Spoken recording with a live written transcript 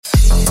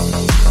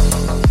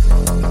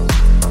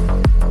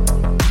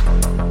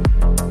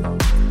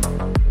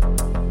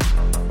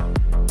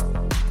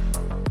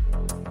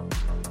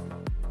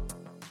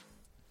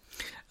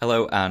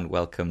Hello and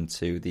welcome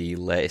to the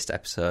latest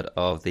episode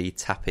of the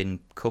Tapping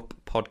Cup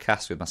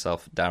podcast with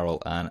myself,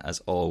 Daryl, and as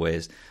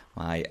always,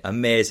 my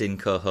amazing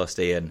co-host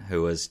Ian,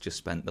 who has just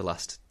spent the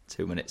last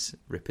 2 minutes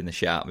ripping the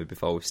shit out of me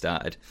before we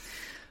started.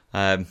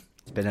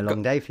 It's been a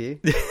long day for you.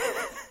 We've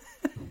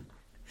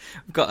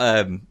got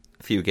a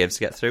few games to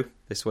get through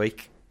this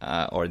week,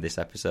 or in this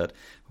episode.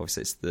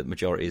 Obviously, it's the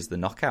majority is the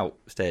knockout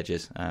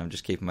stages.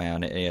 Just keeping my eye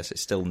on it. Yes,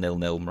 it's still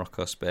 0-0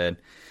 Morocco-Spain.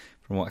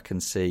 From what I can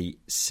see,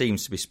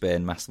 seems to be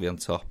Spain massively on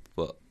top,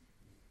 but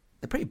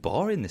they're pretty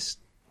boring this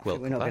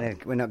World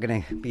Cup. We're not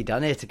going to be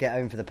done here to get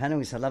home for the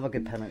penalties. I love a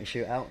good penalty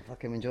shootout.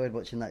 Fucking enjoyed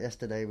watching that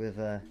yesterday with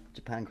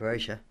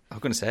Japan-Croatia. I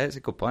was going to say, it's a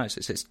good point.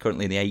 It's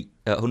currently in the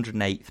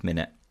 108th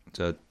minute,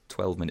 so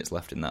 12 minutes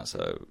left in that,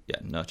 so yeah,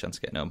 no chance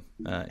of getting home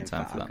in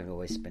time for that. I can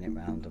always spin it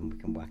round and we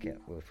can whack it.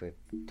 If we're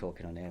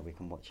talking on air, we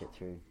can watch it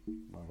through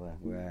while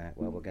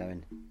we're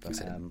going.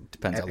 But,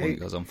 depends how long it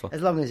goes on for.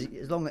 As long as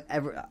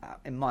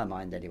in my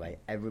mind anyway,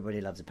 everybody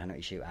loves a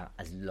penalty shootout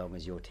as long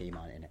as your team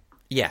aren't in it.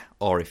 Yeah,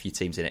 or if your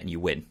team's in it and you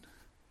win.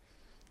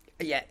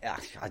 Yeah,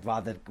 I'd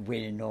rather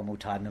win in normal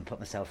time than put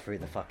myself through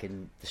the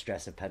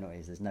stress of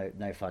penalties. There's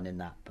no fun in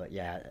that. But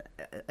yeah,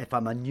 if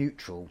I'm a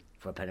neutral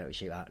for a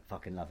penalty shootout, I'd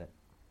fucking love it.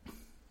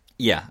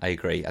 Yeah, I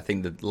agree. I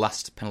think the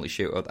last penalty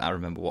shootout that I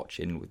remember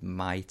watching with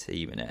my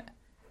team in it,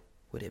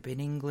 would it have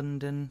been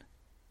England and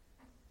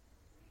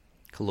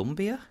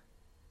Colombia?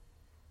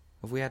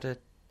 Have we had an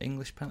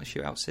English penalty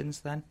shootout since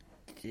then?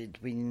 Did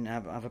we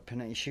have a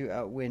penalty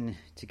shootout win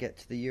to get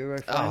to the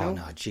Euro final? Oh,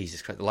 no,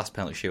 Jesus Christ. The last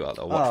penalty shootout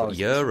that I watched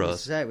for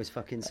Euros. It was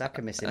fucking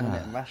Saka missing, wasn't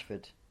it, and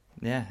Rashford.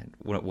 Yeah,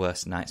 one of the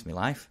worst nights of my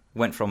life.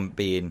 Went from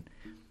being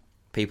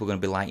people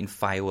going to be lighting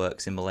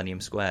fireworks in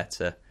Millennium Square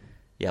to,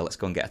 yeah, let's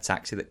go and get a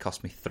taxi that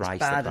cost me thrice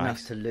the price. It's bad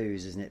enough to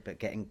lose, isn't it?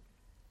 But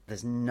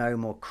there's no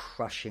more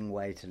crushing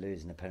way to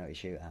lose in a penalty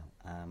shootout.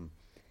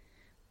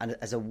 And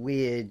as a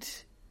weird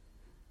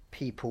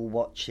people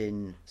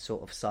watching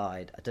sort of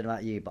side, I don't know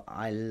about you, but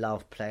I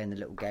love playing the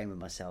little game with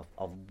myself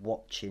of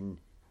watching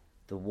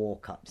the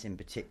walk-ups, in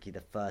particular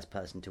the first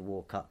person to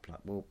walk up. Like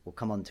we'll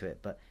come on to it,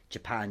 but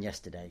Japan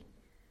yesterday,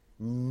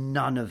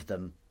 none of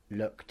them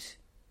looked...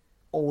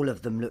 All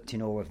of them looked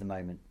in awe of the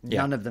moment.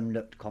 Yeah. None of them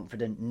looked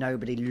confident.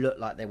 Nobody looked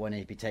like they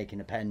wanted to be taking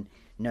a pen.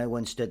 No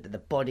one stood that. The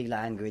body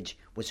language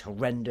was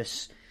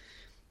horrendous.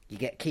 You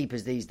get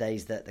keepers these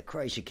days that the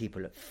Croatia keeper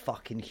looked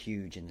fucking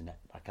huge in the net.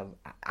 Like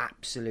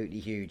absolutely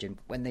huge. And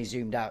when they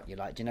zoomed out, you're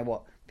like, do you know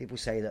what? People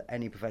say that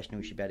any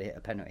professional should be able to hit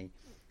a penalty.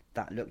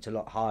 That looked a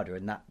lot harder,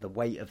 and that the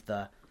weight of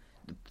the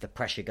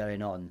pressure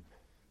going on,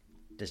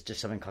 there's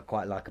just something I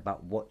quite like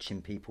about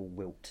watching people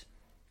wilt.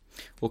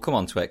 We'll come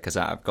on to it because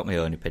I've got my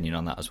own opinion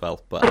on that as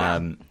well. But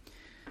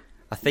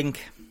I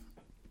think,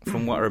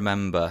 from what I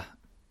remember,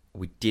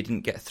 we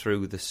didn't get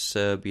through the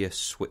Serbia,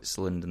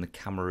 Switzerland and the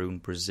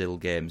Cameroon-Brazil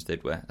games,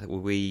 did we? Were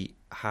we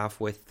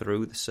halfway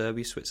through the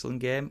Serbia-Switzerland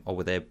game? Or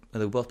were they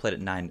both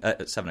played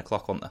at 7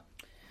 o'clock, weren't they?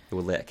 They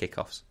were later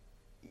kickoffs.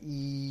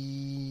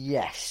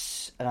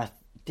 Yes. And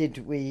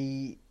did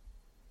we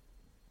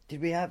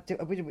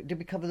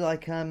cover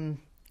like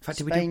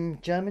Spain,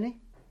 Germany?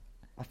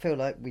 I feel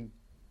like we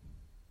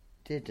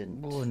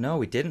didn't. Oh, no,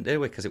 we didn't, did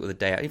we? Because it was the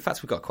day out. In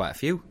fact, we got quite a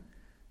few.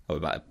 Oh, we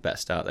better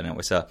start then, haven't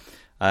we? So,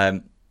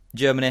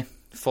 Germany,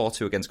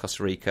 4-2 against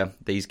Costa Rica.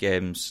 These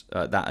games,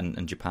 that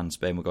and Japan,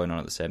 Spain were going on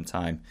at the same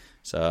time.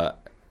 So,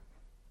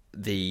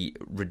 the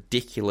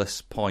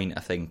ridiculous point,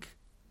 I think,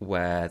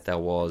 where there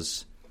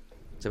was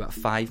about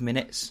 5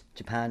 minutes.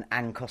 Japan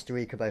and Costa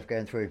Rica both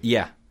going through.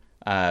 Yeah,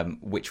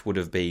 which would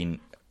have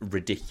been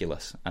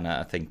ridiculous, and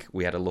I think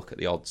we had a look at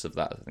the odds of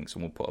that. I think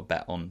someone put a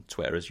bet on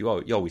Twitter, as you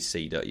always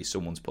see, don't you?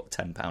 Someone's put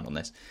 £10 on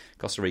this.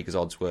 Costa Rica's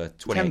odds were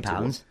 £28.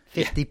 £10?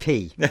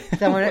 50p.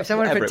 Yeah.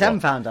 Someone put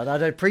 £10 on.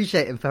 I'd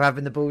appreciate him for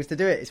having the balls to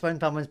do it. It's when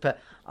someone's put,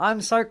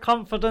 I'm so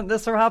confident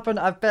this will happen,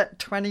 I've bet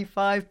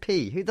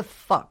 25p. Who the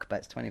fuck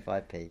bets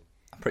 25p?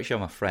 I'm pretty sure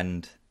my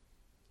friend...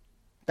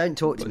 Don't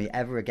talk to me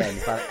ever again.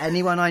 If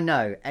anyone I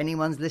know,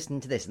 anyone's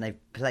listening to this and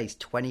they've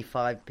placed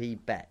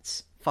 25p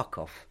bets, fuck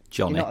off.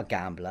 Johnny. You're not a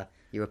gambler.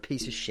 You're a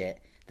piece of shit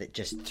that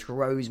just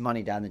throws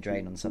money down the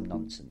drain on some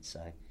nonsense.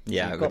 So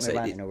yeah, I would say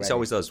it's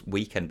always those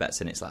weekend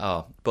bets, and it's like,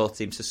 oh, both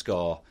teams to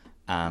score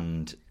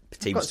and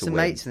teams to win. I've got some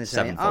mates in this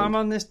saying, I'm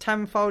on this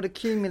tenfold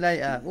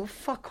accumulator. Well,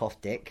 fuck off,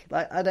 dick.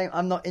 Like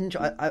I'm not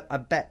I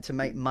bet to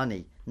make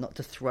money, not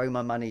to throw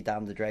my money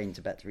down the drain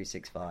to bet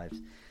 365s.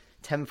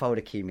 Tenfold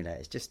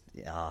accumulators, just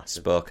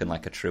spoken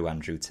like a true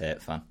Andrew Tate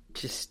fan.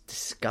 Just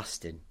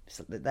disgusting.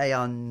 They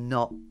are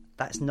not.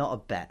 That's not a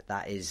bet.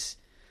 That is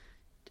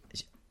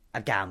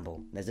a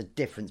gamble. There's a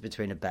difference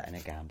between a bet and a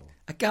gamble.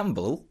 A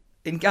gamble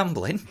in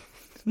gambling?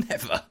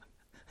 Never.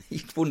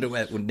 You'd wonder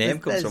where the name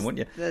comes from,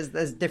 wouldn't you?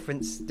 There's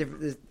difference.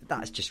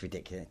 That's just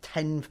ridiculous.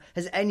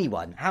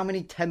 How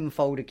many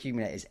tenfold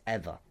accumulators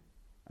ever?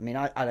 I mean,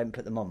 I don't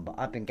put them on, but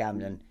I've been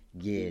gambling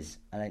years.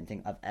 I don't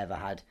think I've ever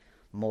had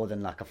more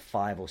than like a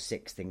 5 or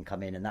 6 thing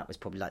come in, and that was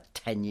probably like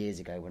 10 years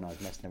ago when I was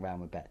messing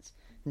around with bets.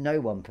 No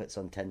one puts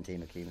on 10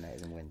 team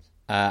accumulators and wins.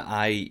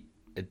 I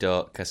I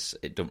don't, because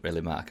it doesn't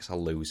really matter, because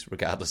I'll lose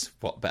regardless of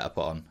what bet I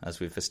put on. As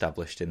we've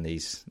established in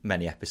these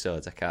many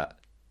episodes, I can't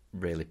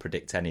really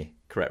predict any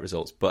correct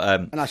results.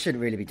 But and I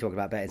shouldn't really be talking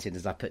about betting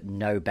since I put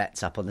no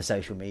bets up on the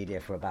social media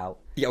for about...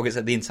 Yeah, because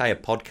the entire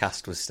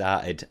podcast was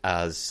started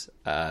as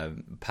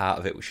part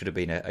of it should have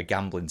been a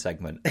gambling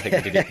segment. I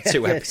think we did it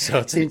 2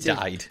 episodes and it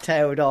died.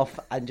 Tailed off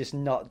and just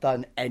not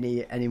done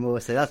any more.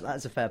 So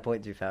that's a fair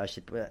point, to be fair.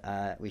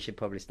 We should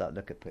probably start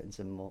looking at putting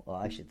some more... Or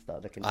I should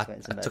start looking at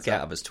putting some bets I took it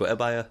out of his Twitter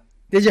bio.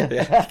 Did you?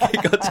 Yeah,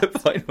 it got to a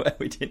point where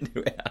we didn't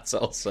do it at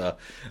all. So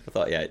I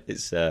thought, yeah,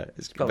 it's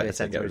probably a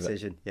sensible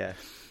decision, yeah.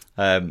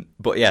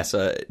 But yeah,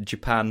 so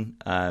Japan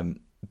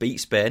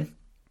beat Spain,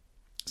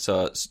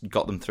 so it's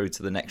got them through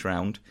to the next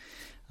round.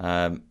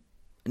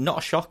 Not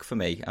a shock for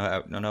me.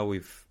 I know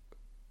we've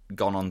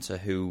gone on to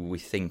who we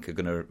think are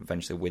going to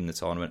eventually win the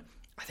tournament.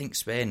 I think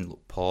Spain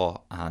look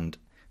poor, and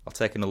I'll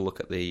take another look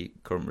at the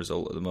current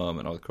result at the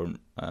moment, or the current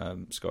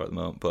score at the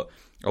moment, but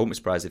I won't be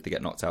surprised if they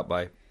get knocked out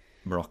by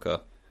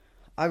Morocco.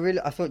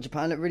 I thought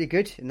Japan looked really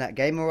good in that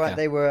game. All right, yeah.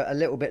 They were a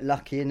little bit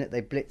lucky in that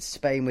they blitzed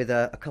Spain with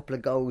a couple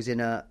of goals in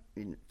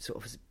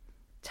sort of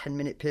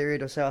 10-minute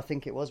period or so, I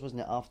think it was,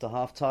 wasn't it, after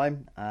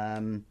half-time?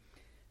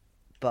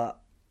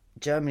 But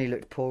Germany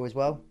looked poor as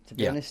well, to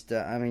be honest.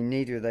 I mean,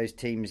 neither of those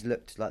teams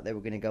looked like they were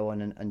going to go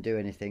on and do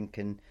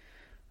anything,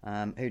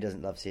 and who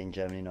doesn't love seeing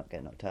Germany not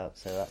get knocked out?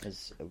 So that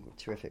was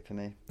terrific for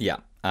me. Yeah.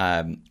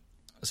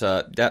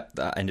 So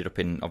that ended up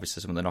in,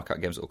 obviously, some of the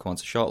knockout games that we'll come on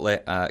to shortly.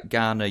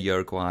 Ghana,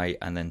 Uruguay,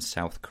 and then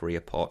South Korea,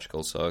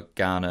 Portugal. So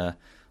Ghana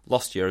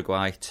lost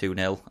Uruguay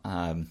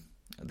 2-0.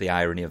 The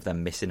irony of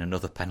them missing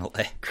another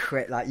penalty.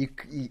 Like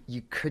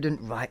you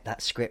couldn't write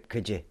that script,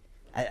 could you?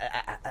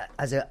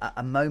 As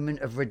a moment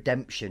of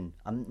redemption.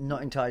 I'm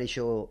not entirely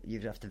sure,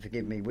 you'd have to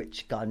forgive me,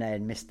 which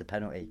Ghanaian missed the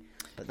penalty.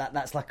 But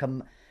that's like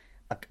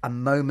a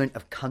moment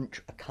of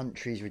a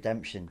country's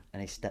redemption,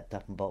 and he stepped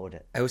up and bottled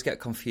it. I always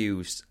get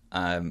confused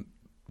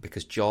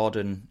because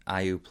Jordan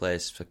Ayew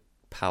plays for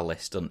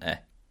Palace, doesn't he?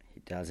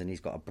 He does, and he's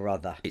got a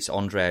brother. It's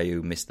Andre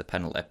Ayew missed the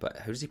penalty, but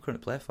who does he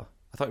currently play for?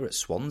 I thought he was at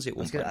Swansea at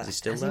one point. Is he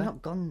still there? Has he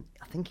not gone?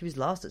 I think he was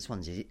last at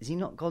Swansea. Is he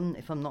not gone,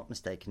 if I'm not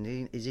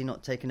mistaken? Is he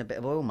not taken a bit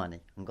of oil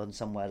money and gone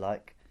somewhere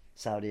like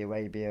Saudi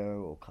Arabia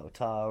or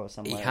Qatar or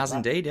somewhere? He has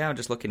indeed, yeah. I'm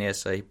just looking here.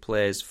 So he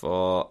plays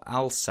for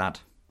Al Sadd.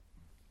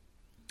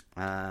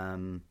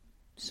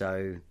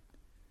 So,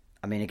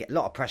 I mean, again, a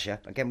lot of pressure.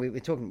 Again, we're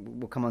talking.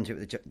 We'll come on to it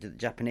with the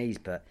Japanese,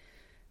 but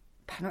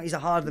penalties are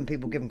harder than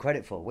people give them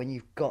credit for when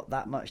you've got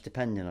that much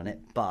depending on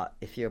it. But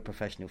if you're a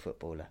professional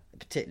footballer,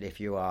 particularly if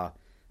you are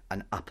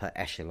an upper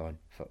echelon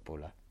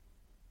footballer,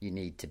 you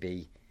need to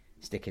be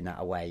sticking that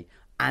away,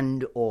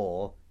 and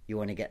or you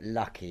want to get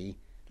lucky,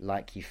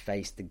 like you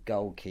faced the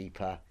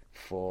goalkeeper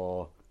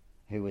for,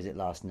 who was it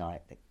last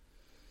night?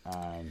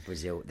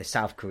 Brazil, the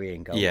South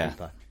Korean goalkeeper.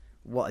 Yeah.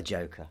 What a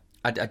joker.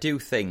 I do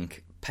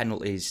think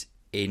penalties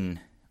in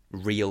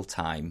real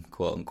time,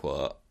 quote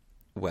unquote,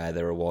 where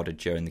they're awarded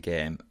during the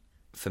game,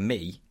 for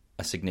me,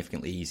 are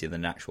significantly easier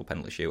than an actual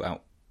penalty shootout.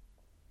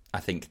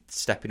 I think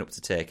stepping up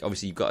to take,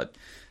 obviously you've got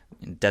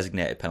a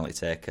designated penalty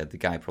taker, the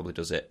guy probably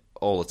does it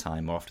all the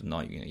time, more often than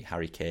not, your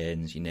Harry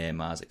Kanes, your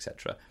Neymars,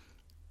 etc.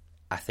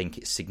 I think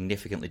it's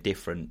significantly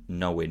different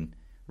knowing,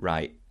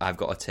 right, I've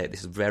got to take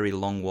this very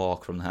long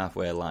walk from the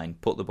halfway line,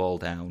 put the ball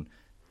down,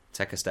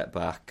 take a step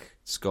back,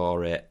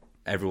 score it.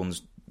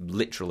 Everyone's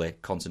literally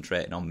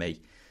concentrating on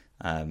me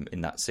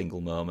in that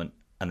single moment,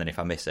 and then if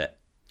I miss it,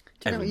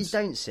 do you know what you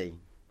don't see?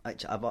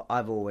 Actually,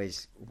 I've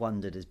always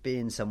wondered, as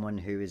being someone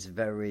who is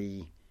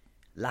very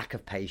lack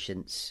of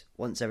patience,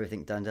 wants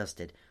everything done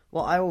dusted.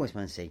 What I always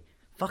want to see,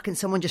 fucking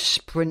someone just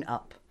sprint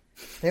up.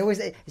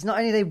 It's not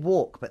only they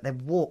walk, but they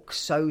walk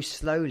so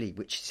slowly,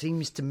 which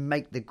seems to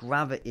make the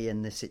gravity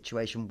in the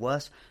situation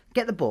worse.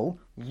 Get the ball,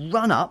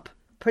 run up,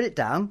 put it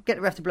down, get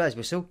the ref to blow his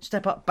whistle,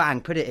 step up, bang,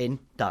 put it in,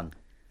 done.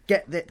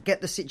 Get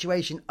the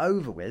situation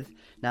over with.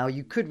 Now,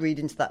 you could read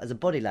into that as a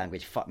body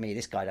language. Fuck me,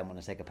 this guy don't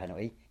want to take a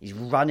penalty. He's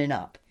running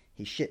up.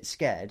 He's shit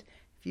scared.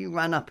 If you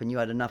ran up and you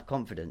had enough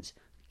confidence,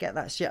 get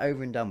that shit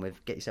over and done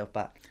with. Get yourself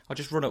back. I'll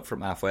just run up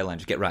from halfway line,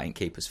 just get right in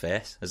keeper's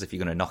face, as if you're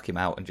going to knock him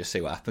out and just see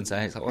what happens.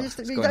 It's like, what's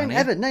you going don't on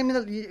ever here? name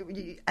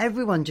it.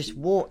 Everyone just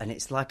walk, and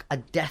it's like a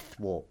death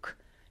walk.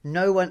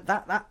 No one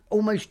that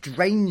almost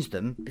drains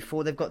them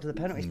before they've got to the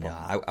penalty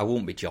spot. No, I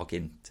won't be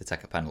jogging to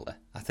take a penalty.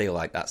 I feel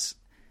like that's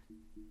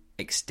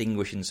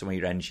extinguishing some of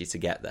your energy to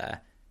get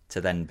there, to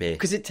then be...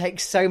 Because it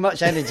takes so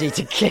much energy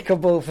to kick a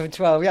ball from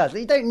 12 yards.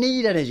 You don't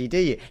need energy, do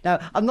you? Now,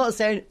 I'm not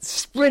saying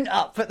sprint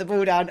up, put the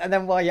ball down, and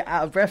then while you're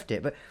out of breath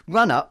it, but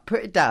run up,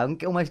 put it down,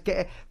 almost get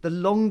it. The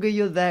longer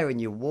you're there and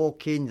you're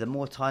walking, the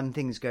more time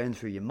things going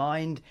through your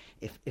mind.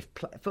 If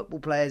football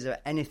players are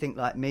anything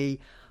like me,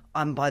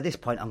 by this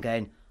point I'm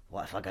going,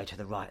 what if I go to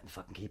the right and the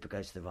fucking keeper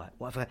goes to the right?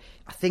 What if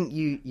I think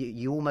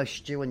you almost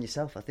stew on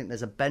yourself. I think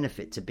there's a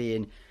benefit to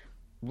being...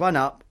 Run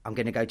up, I'm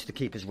going to go to the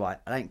keeper's right.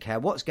 I don't care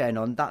what's going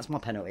on. That's my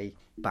penalty.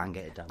 Bang,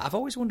 get it done. I've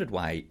always wondered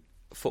why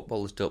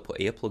footballers don't put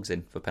earplugs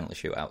in for penalty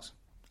shootouts.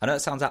 I know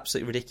it sounds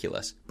absolutely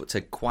ridiculous, but to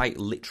quite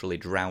literally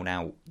drown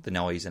out the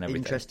noise and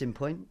everything. Interesting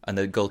point. And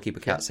the goalkeeper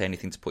can't say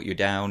anything to put you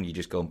down. You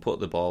just go and put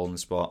the ball on the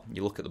spot.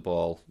 You look at the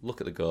ball, look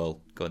at the goal,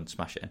 go and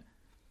smash it in.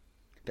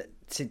 But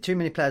see, too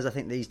many players, I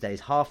think, these days,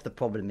 half the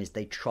problem is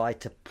they try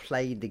to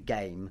play the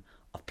game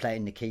of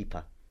playing the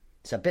keeper.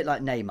 So a bit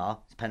like Neymar,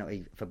 his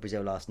penalty for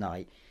Brazil last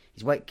night.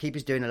 His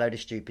keeper's doing a load of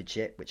stupid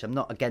shit, which I'm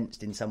not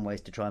against in some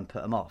ways to try and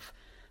put him off.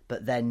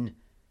 But then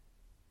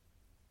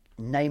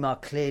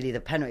Neymar, clearly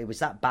the penalty was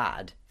that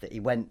bad that he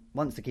went,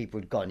 once the keeper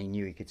had gone, he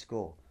knew he could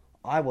score.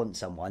 I want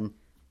someone,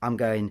 I'm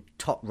going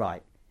top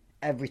right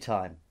every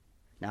time.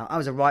 Now, I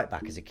was a right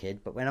back as a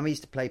kid, but when I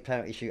used to play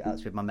penalty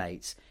shootouts with my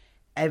mates,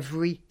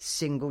 every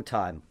single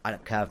time, I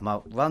don't care if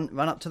I run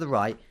up to the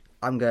right,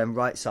 I'm going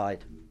right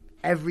side.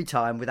 Every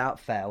time, without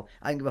fail.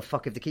 I don't give a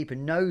fuck if the keeper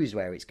knows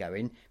where it's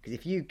going, because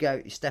if you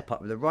step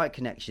up with the right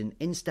connection,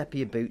 in step of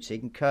your boot, so you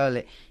can curl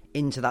it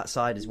into that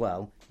side as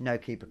well, no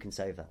keeper can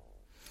save that.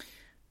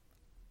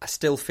 I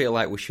still feel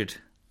like we should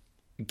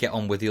get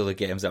on with the other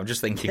games. I'm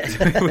just thinking,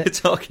 we're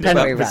talking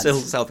about Brazil,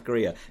 South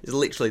Korea. It's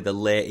literally the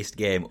latest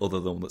game other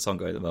than that's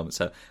ongoing at the moment.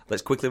 So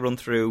let's quickly run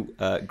through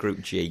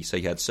Group G. So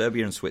you had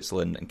Serbia and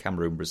Switzerland and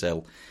Cameroon,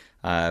 Brazil.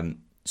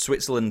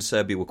 Switzerland,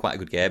 Serbia were quite a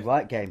good game.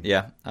 Right game.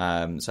 Yeah.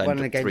 So one of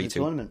the games of the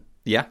tournament.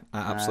 Yeah,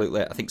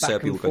 absolutely. I think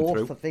Serbia were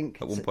going through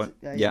at one point.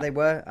 Yeah, they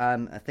were.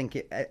 I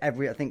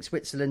think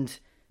Switzerland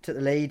took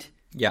the lead.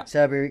 Yeah.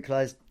 Serbia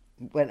equalised,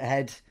 went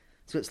ahead.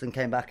 Switzerland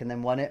came back and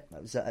then won it.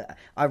 That was,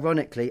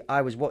 ironically,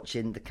 I was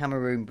watching the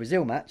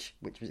Cameroon-Brazil match,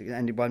 which was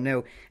ended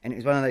 1-0, and it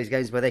was one of those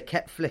games where they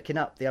kept flicking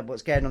up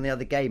what's going on the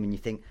other game, and you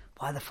think,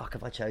 why the fuck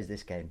have I chose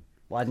this game?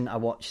 Why didn't I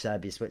watch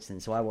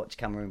Serbia-Switzerland? So I watched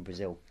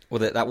Cameroon-Brazil. Well,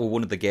 that was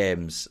one of the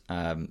games,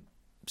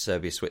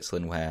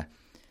 Serbia-Switzerland, where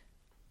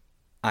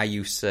I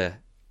used to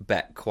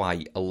bet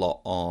quite a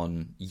lot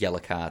on yellow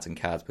cards and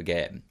cards per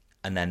game,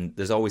 and then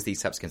there's always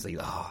these types of games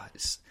like,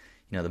 it's...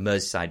 the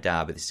Merseyside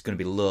derby, this is going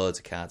to be loads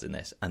of cards in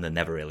this, and there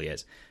never really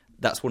is.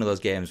 That's one of those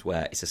games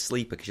where it's a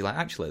sleeper, because you're like,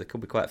 actually, there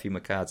could be quite a few more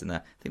cards in there.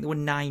 I think there were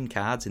 9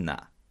 cards in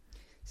that.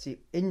 See,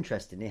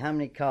 interestingly, how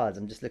many cards?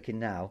 I'm just looking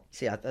now.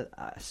 See,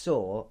 I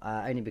saw,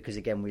 only because,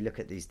 again, we look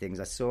at these things,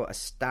 I saw a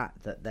stat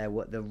that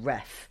the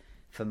ref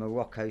for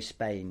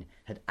Morocco-Spain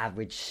had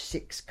averaged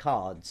 6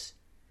 cards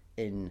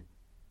in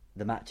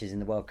the matches in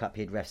the World Cup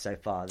he'd ref so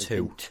far. There's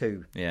been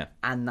 2. Yeah.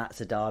 And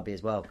that's a derby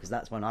as well, because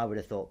that's one I would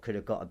have thought could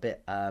have got a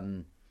bit...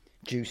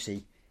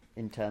 juicy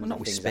in terms of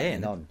things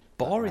Spain. On.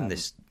 Boring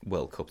this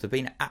World Cup. They've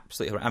been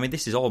absolutely... I mean,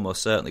 this is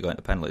almost certainly going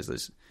to penalties.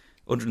 There's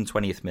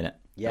 120th minute.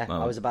 Yeah,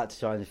 I was about to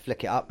try and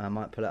flick it up. I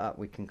might pull it up.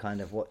 We can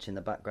kind of watch in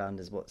the background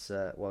as whilst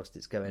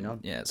it's going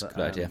on. Yeah, it's a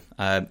good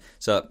idea.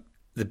 So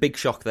the big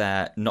shock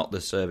there, not the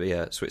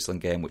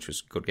Serbia-Switzerland game, which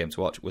was a good game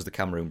to watch, was the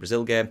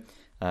Cameroon-Brazil game.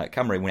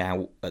 Cameroon went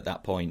out at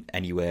that point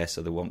anyway,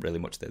 so there wasn't really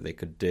much that they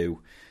could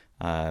do.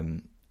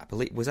 I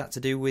believe, was that to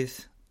do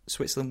with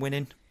Switzerland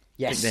winning?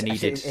 Yes, I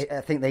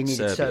think they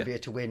needed Serbia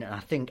to win, and I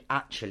think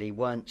actually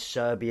weren't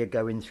Serbia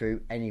going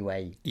through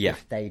anyway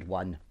if they'd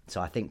won. So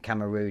I think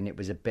Cameroon, it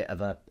was a bit of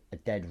a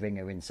dead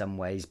ringer in some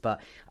ways, but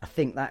I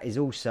think that is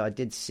also, I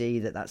did see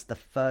that's the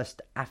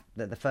first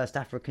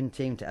African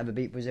team to ever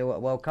beat Brazil at a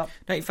World Cup.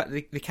 No, in fact,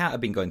 they can't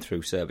have been going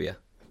through Serbia,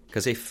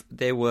 because if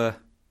they won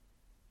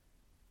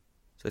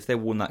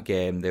that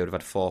game, they would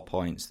have had 4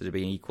 points. They'd have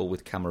been equal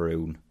with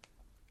Cameroon,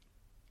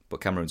 but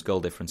Cameroon's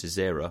goal difference is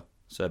 0.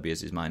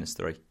 Serbia's is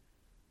 -3.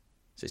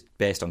 So it's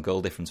based on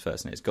goal difference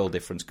first, and it's goal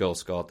difference, goal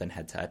scored, then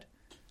head-to-head.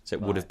 So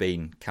it would have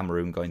been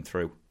Cameroon going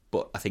through.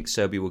 But I think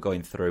Serbia were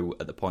going through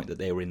at the point that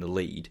they were in the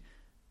lead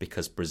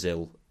because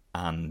Brazil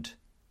and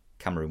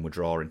Cameroon were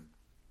drawing.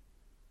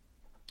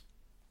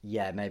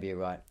 Yeah, maybe you're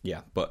right.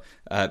 Yeah, but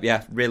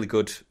really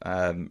good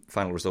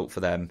final result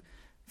for them.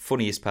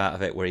 Funniest part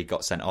of it where he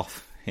got sent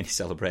off in his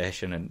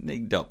celebration, and you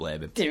don't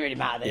blame him. Didn't really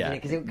matter, did it?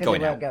 Because they're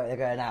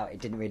going out,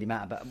 it didn't really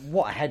matter. But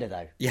what a header,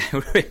 though. Yeah,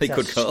 really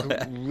good goal.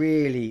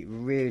 Really,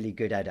 really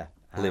good header.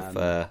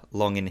 Live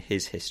long in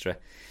his history.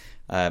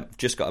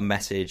 Just got a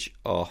message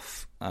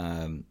off,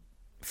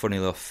 funny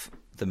enough,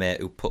 the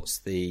mate who puts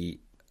the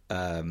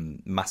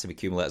massive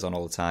accumulators on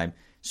all the time.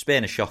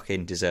 Spain are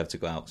shocking, deserve to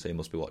go out, so he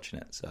must be watching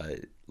it. So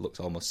it looks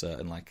almost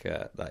certain like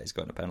that is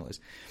going to penalties.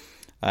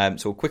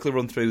 So we'll quickly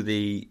run through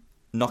the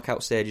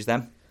knockout stages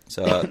then.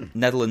 So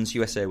Netherlands,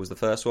 USA was the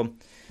first one.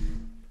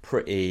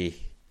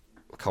 Pretty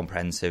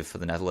comprehensive for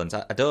the Netherlands.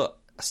 I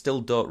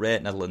still don't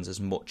rate Netherlands as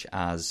much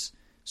as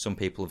some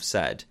people have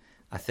said.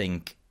 I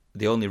think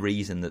the only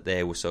reason that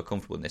they were so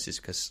comfortable in this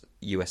is because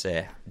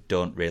USA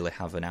don't really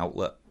have an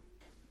outlet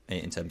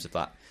in terms of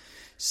that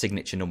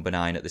signature number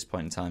 9 at this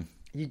point in time.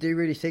 You do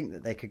really think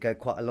that they could go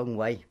quite a long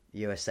way,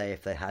 USA,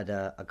 if they had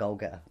a goal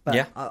getter. But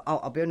yeah.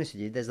 I'll be honest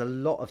with you, there's a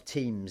lot of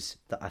teams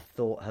that I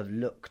thought have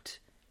looked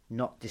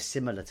not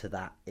dissimilar to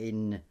that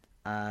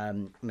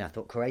I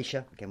thought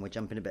Croatia, again, we're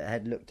jumping a bit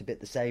ahead, looked a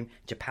bit the same.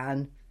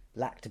 Japan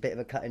lacked a bit of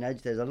a cutting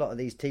edge. There's a lot of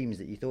these teams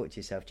that you thought to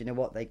yourself, do you know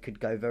what, they could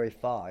go very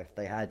far if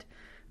they had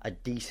a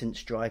decent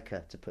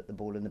striker to put the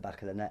ball in the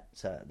back of the net.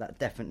 So that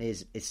definitely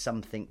is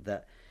something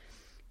that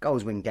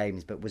goals win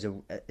games, but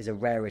is a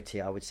rarity,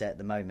 I would say, at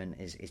the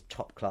moment, is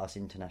top class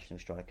international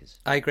strikers.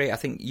 I agree. I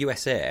think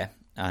USA,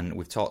 and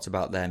we've talked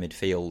about their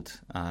midfield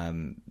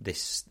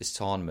this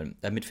tournament.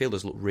 Their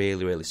midfielders look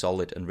really, really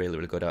solid and really,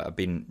 really good. I've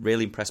been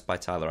really impressed by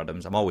Tyler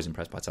Adams. I'm always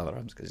impressed by Tyler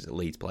Adams because he's a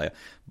Leeds player,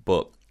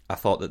 but I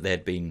thought that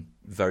they'd been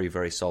very,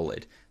 very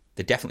solid.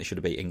 They definitely should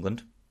have beat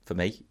England for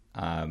me.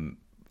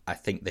 I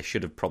think they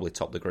should have probably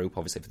topped the group.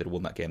 Obviously, if they'd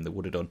won that game, they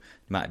would have done.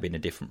 It might have been a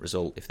different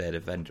result if they'd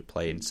have ended up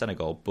playing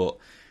Senegal, but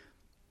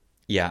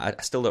yeah,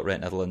 I still don't rate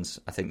Netherlands.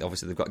 I think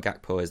obviously they've got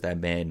Gakpo as their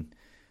main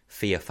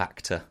fear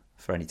factor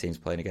for any teams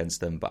playing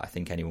against them, but I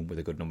think anyone with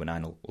a good number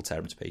 9 will tear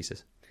them to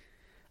pieces.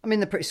 I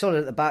mean, they're pretty solid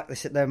at the back.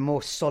 They're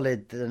more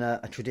solid than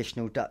a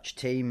traditional Dutch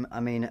team.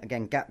 I mean,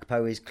 again,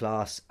 Gakpo is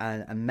class,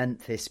 and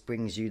Memphis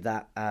brings you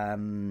that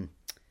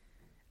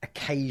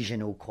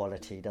occasional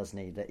quality, doesn't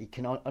he? That he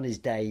can, on his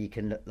day, he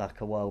can look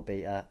like a world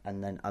beater,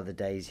 and then other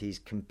days he's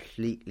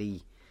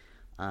completely...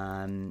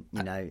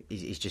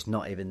 he's just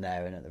not even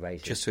there and at the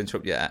races. Just to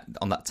interrupt you,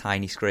 on that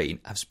tiny screen,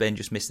 have Spain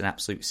just missed an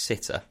absolute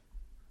sitter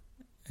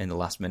in the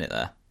last minute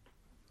there?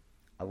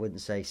 I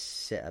wouldn't say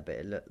sitter, but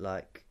it looked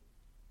like...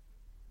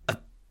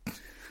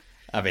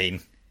 I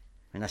mean,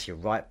 that's your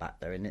right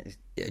back there, isn't it?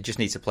 Yeah, it just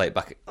needs to play it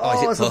back. Oh,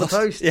 is it it's on the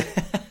post. Yeah.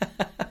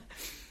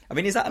 I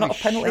mean, is that not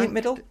a penalty in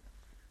middle?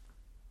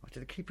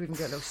 Did the keeper even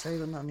get a little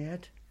sail on that on the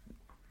head?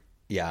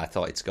 Yeah, I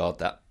thought he'd scored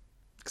that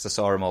because I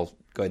saw him all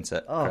going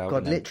to... Oh,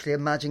 God, literally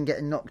imagine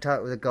getting knocked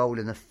out with a goal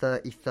in the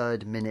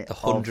 33rd minute. The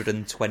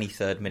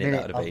 123rd minute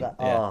that would have been. That.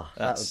 Yeah,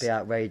 that would be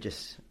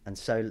outrageous. And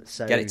so...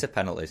 Get it to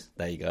penalties.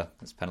 There you go.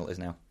 It's penalties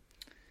now.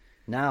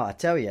 Now, I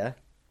tell you,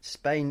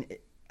 Spain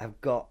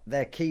have got...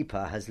 Their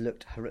keeper has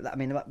looked... I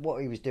mean,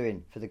 what he was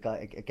doing for the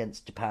guy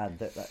against Japan,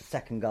 that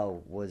second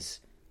goal was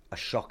a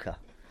shocker.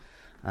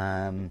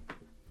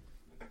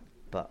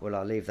 But, well,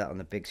 I'll leave that on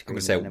the big screen.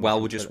 I'm going to say,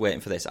 while we're just waiting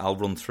for this, I'll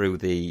run through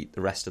the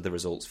rest of the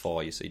results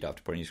for you so you don't have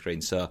to put it on your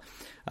screen. So,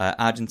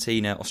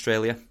 Argentina,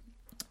 Australia,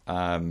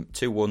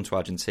 2-1 to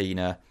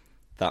Argentina.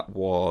 That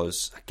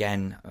was,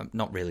 again,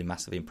 not really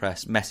massively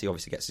impressed. Messi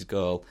obviously gets his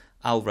goal.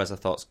 Alvarez, I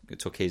thought,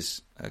 took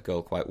his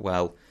goal quite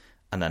well.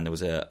 And then there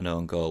was an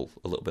own goal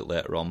a little bit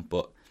later on.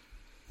 But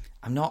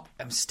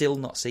I'm still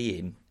not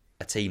seeing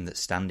a team that's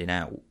standing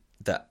out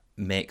that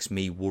makes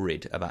me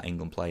worried about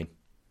England playing.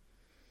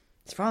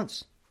 It's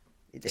France.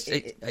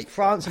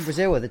 France and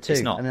Brazil are the two.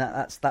 It's not. I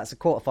mean, that's a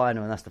quarter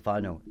final and that's the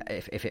final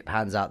if it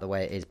pans out the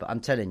way it is. But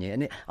I'm telling you,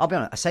 and I'll be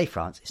honest, I say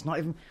France. It's not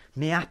even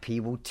Mbappe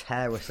will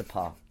tear us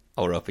apart.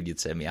 I was hoping you'd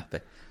say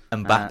Mbappe.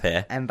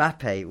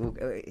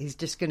 Mbappe, he's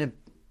just going to...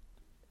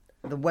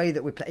 The way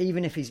that we play,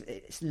 even if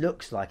it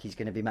looks like he's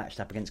going to be matched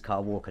up against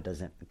Kyle Walker,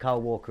 doesn't it?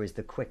 Kyle Walker is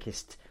the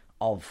quickest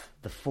of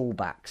the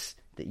fullbacks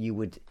that you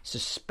would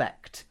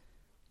suspect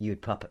you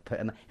would put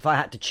him. If I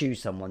had to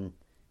choose someone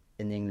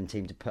in the England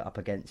team to put up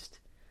against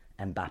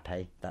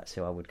Mbappe, that's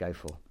who I would go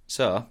for.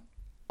 So,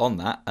 on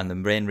that, and the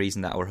main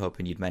reason that I were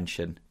hoping you'd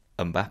mention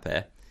Mbappe,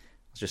 I'll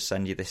just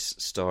send you this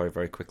story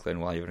very quickly,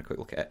 and while you're having a quick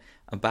look at it,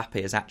 Mbappe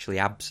is actually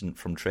absent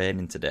from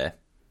training today.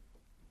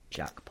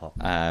 Jackpot.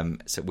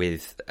 So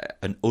with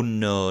an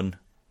unknown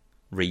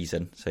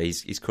reason. So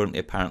he's currently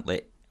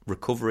apparently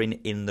recovering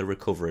in the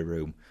recovery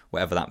room,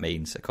 whatever that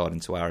means,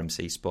 according to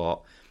RMC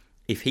Sport.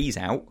 If he's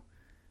out,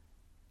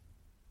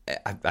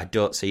 I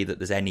don't see that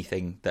there's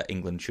anything that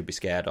England should be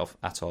scared of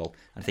at all.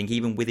 I think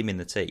even with him in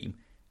the team,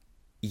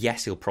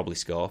 yes, he'll probably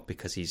score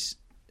because he's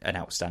an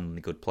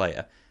outstandingly good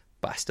player.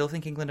 But I still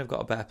think England have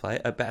got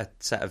a better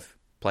set of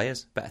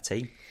players, better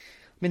team.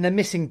 I mean, they're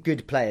missing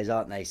good players,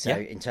 aren't they? So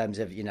in terms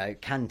of,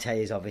 Kante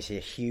is obviously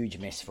a huge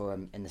miss for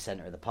them in the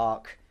centre of the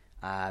park.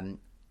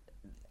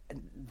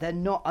 They're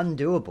not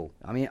undoable.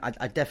 I mean,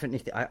 I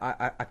definitely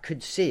I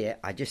could see it.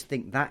 I just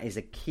think that is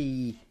a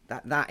key.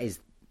 That is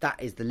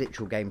the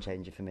literal game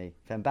changer for me.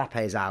 If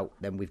Mbappe is out,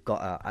 then we've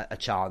got a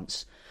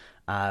chance.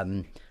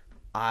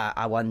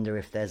 I wonder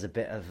if there's a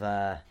bit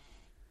of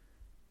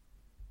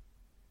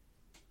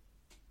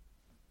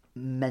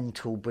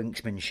mental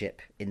brinksmanship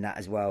in that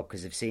as well,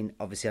 because I've seen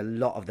obviously a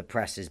lot of the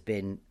press has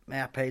been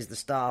Mbappé's the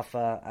star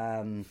for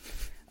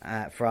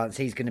France.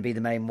 He's going to be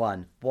the main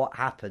one. What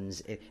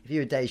happens if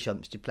you're a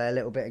Deschamps? Do you play a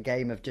little bit of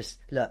game of just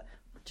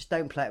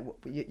don't play?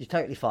 You're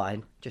totally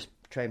fine. Just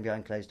train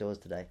behind closed doors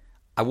today.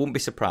 I wouldn't be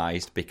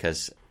surprised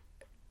because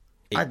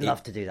I'd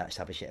love to do that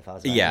type of shit if I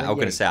was. Yeah, I was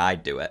going to say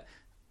I'd do it.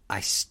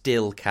 I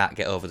still can't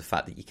get over the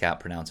fact that you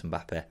can't pronounce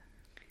Mbappe.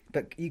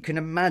 But you can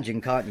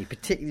imagine, can't you?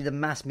 Particularly the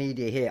mass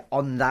media here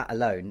on that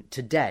alone.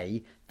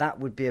 Today,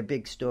 that would be a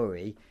big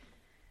story.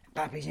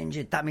 Mbappe's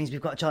injured. That means we've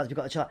got a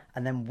chance.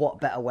 And then what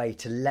better way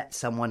to let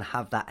someone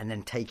have that and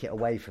then take it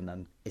away from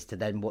them is to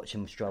then watch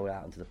them stroll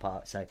out into the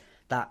park. So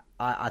that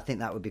I think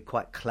that would be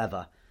quite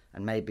clever.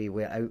 And maybe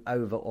we're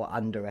over or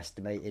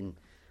underestimating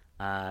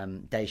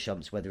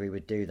Deschamps, whether he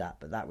would do that.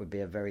 But that would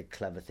be a very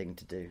clever thing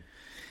to do.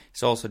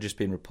 It's also just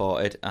been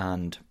reported,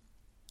 and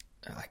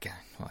I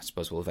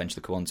suppose we'll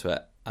eventually come on to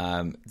it.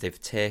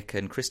 They've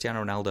taken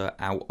Cristiano Ronaldo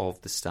out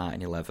of the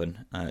starting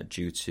 11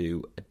 due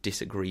to a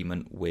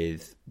disagreement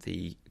with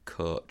the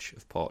coach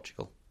of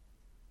Portugal.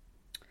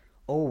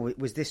 Oh,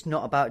 was this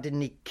not about?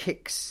 Didn't he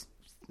kicks?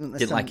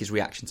 Didn't like his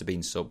reaction to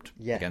being subbed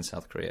against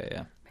South Korea.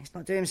 Yeah, he's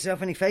not doing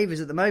himself any favours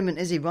at the moment,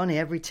 is he, Ronnie?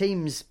 Every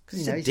team's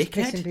he's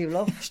pissing people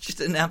off. He's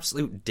just an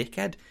absolute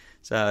dickhead.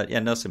 So yeah,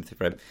 no sympathy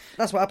for him.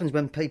 That's what happens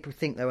when people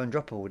think they're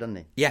undroppable, doesn't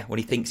he? Yeah, when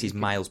he thinks he's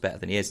miles better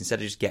than he is, instead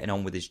of just getting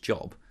on with his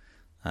job.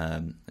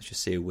 Let's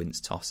just see who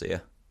wins toss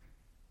here.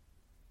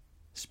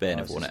 Spain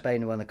have won it.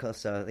 Spain have won the toss,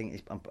 so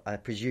I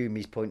presume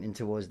he's pointing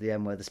towards the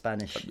end where the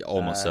Spanish.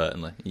 Almost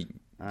certainly.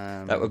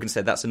 I'm going to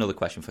say that's another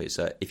question for you.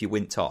 So, if you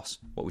win toss,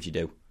 what would you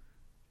do?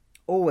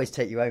 Always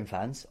take your own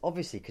fans,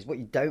 obviously, because what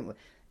you don't.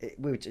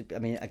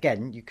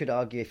 Again, you could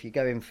argue if you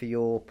go in for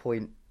your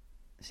point,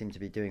 seem to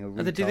be doing a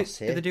retoss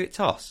here. Do they do it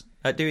toss?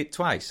 Do it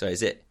twice. So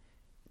is it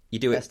you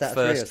do it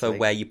first for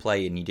where you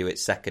play, and you do it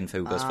second for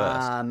who goes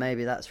first?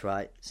 Maybe that's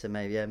right. So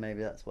maybe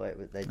that's why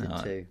they did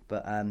too.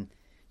 But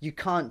you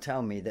can't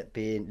tell me that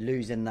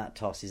losing that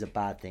toss is a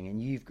bad thing, and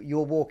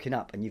you're walking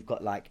up and you've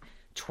got like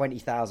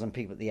 20,000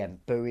 people at the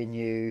end booing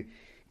you,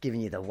 giving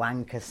you the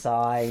wanker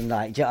sign,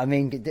 like, do you know what I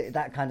mean?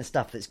 That kind of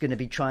stuff that's going to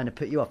be trying to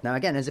put you off. Now,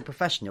 again, as a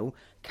professional,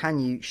 can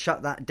you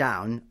shut that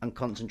down and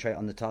concentrate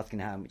on the task in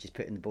hand, which is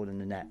putting the ball in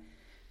the net?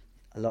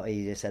 A lot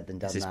easier said than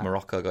done. Is this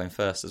Morocco going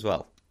first as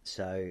well?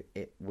 So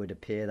it would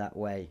appear that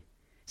way.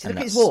 See, look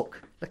at his walk.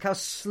 Look how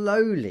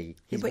slowly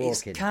he's walking.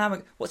 He's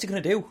calm. What's he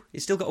going to do?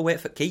 He's still got to wait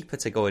for keeper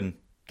to go and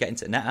get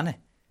into the net, hasn't he?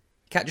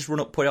 You can't just run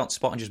up, put it on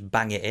spot and just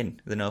bang it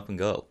in with an open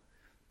goal.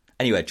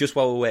 Anyway, just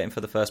while we're waiting for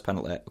the first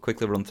penalty, I'll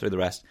quickly run through the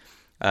rest.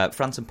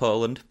 France and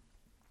Poland.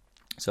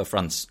 So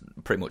France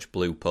pretty much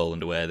blew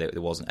Poland away.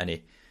 There wasn't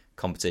any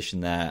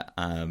competition there.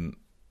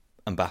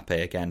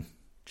 Mbappe, again,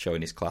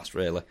 showing his class,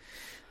 really.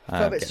 I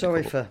felt a bit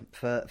sorry for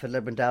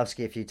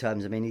Lewandowski a few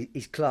times. I mean,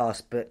 he's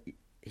class, but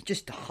he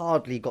just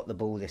hardly got the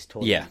ball this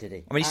tournament, did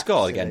he? I mean, he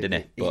scored again,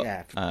 didn't he?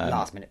 But,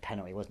 last-minute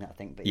penalty, wasn't it, I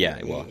think? But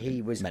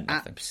he was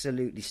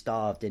absolutely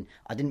starved in.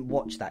 I didn't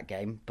watch that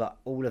game, but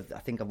I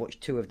think I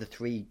watched 2 of the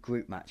 3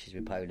 group matches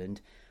with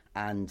Poland,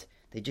 and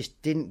they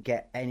just didn't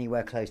get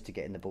anywhere close to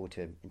getting the ball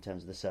to him in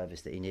terms of the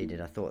service that he needed.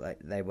 I thought that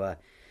they were...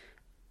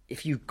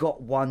 If you've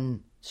got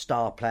one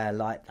star player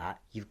like that,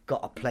 you've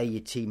got to play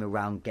your team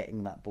around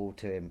getting that ball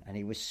to him. And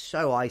he was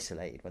so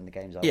isolated when the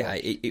game's over. Yeah,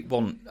 it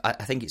won. I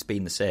think it's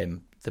been the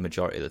same the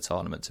majority of the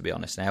tournament, to be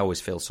honest. And I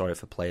always feel sorry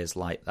for players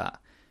like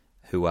that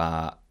who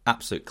are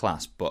absolute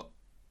class but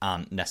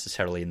aren't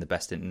necessarily in the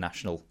best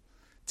international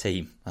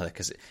team.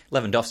 Because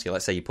Lewandowski,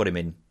 let's say you put him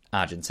in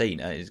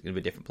Argentina, he's going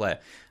to be a different player.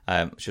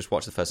 Let's just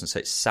watch the first one. So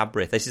it's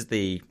Sabri. This is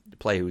the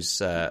player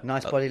who's...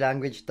 nice body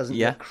language, doesn't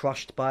get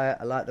crushed by it.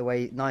 I like the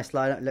way... Nice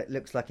line.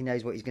 Looks like he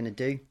knows what he's going to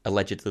do.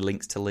 Allegedly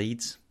links to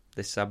Leeds,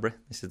 this Sabri.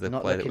 This is the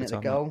player that we're talking about. Not looking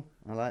at the goal.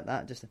 I like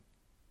that. Just a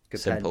good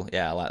simple. Pen.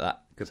 Yeah, I like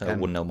that. Good so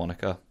 1-0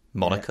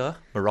 Monaco.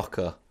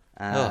 Morocco.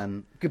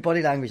 Good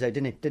body language, though,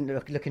 didn't he?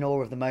 Didn't look in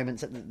awe of the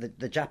moments.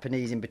 The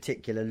Japanese, in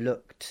particular,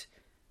 looked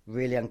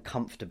really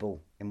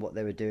uncomfortable in what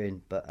they were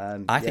doing. But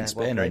I think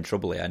Spain are in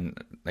trouble here, and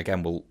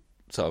again we'll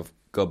sort of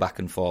go back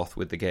and forth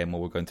with the game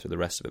while we're going through the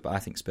rest of it, but I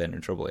think Spain are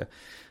in trouble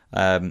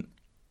here.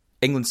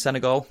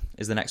 England-Senegal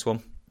is the next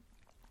one.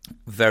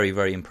 Very,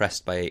 very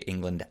impressed by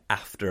England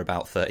after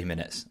about 30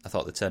 minutes. I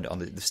thought they turned it on.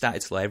 They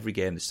started slow every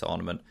game this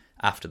tournament.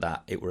 After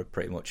that, it were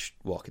pretty much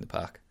walk in the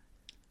park.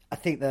 I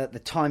think the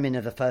timing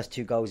of the first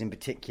 2 goals in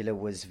particular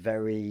was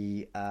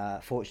very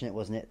fortunate,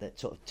 wasn't it? That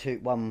sort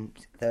of one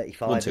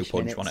 35-ish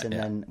minutes and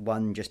then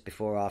one just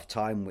before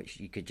half-time, which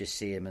you could just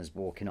see him as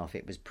walking off.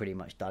 It was pretty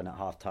much done at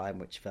half-time,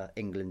 which for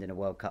England in a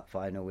World Cup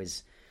final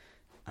is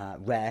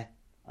rare,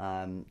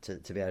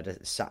 to be able to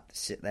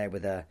sit there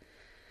with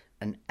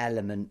an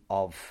element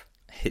of...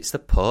 Hits the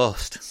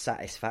post.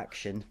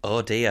 Satisfaction.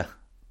 Oh, dear.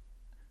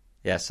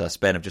 Yeah, so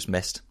Spain have just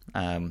missed.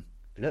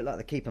 It looked like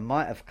the keeper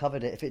might have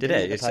covered it if it did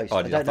didn't hit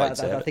the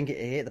post. I think it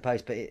hit the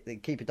post, but the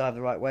keeper dived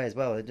the right way as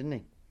well, didn't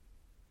he?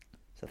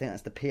 So I think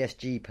that's the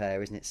PSG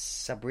player, isn't it?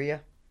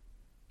 Sabria?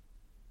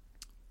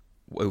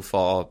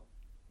 For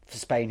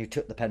Spain, who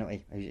took the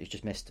penalty, who's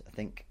just missed, I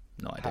think.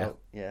 No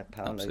idea.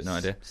 Paolo Absolutely no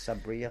idea.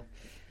 Sabria.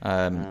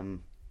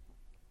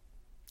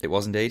 It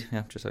was indeed,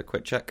 just a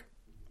quick check.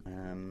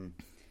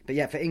 But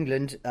yeah, for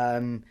England,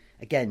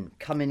 again,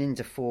 coming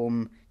into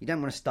form, you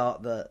don't want to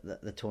start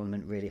the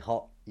tournament really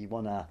hot. You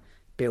want to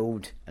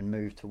build and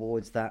move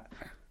towards that.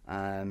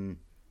 So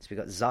we've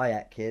got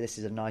Ziyech here. This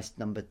is a nice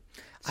number.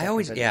 I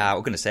was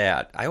going to say,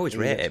 I always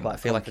rate him. I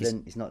feel like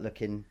he's not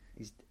looking...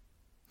 He's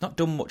not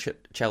done much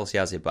at Chelsea,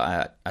 has he?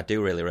 But I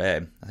do really rate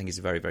him. I think he's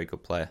a very, very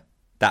good player.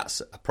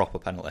 That's a proper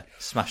penalty.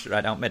 Smashed it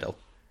right down middle.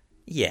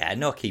 Yeah,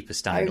 no keeper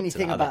standing up to that.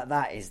 The only thing about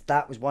that is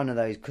that was one of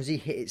those, because he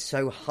hit it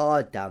so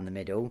hard down the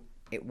middle,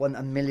 it went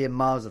a million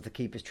miles off the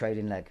keeper's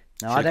trailing leg.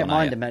 Now, I don't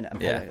mind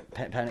a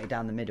penalty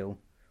down the middle.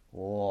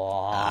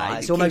 Oh,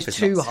 it's almost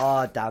too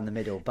hard down the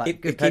middle. But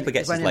if the keeper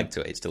gets his leg to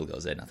it, it still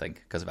goes in, I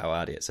think, because of how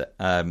hard he hits it.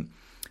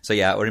 So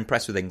yeah, we're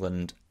impressed with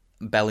England.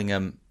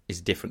 Bellingham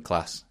is different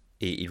class.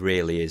 He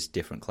really is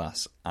different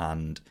class,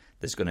 and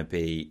it's going to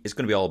be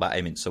all about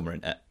him in summer,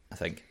 isn't it? I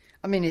think.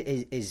 I mean,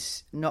 it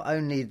is not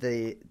only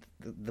the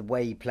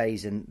way he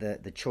plays and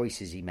the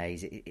choices he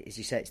makes. As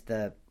you say, it's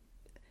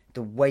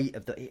the weight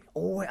of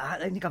I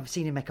don't think I've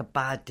seen him make a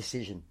bad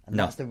decision, and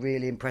that's the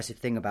really impressive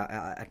thing about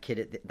a kid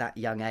at that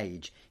young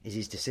age is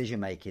his decision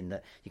making.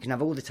 That you can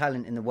have all the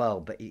talent in the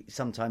world, but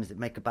sometimes they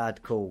make a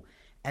bad call.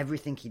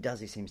 Everything he does,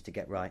 he seems to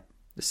get right.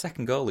 The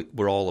second goal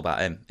were all about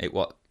him. Spain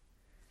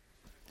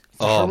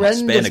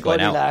are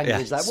going out.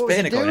 Language. Yeah, Like,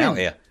 Spain are going out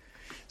here.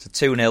 So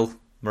 2-0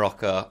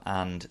 Morocco,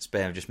 and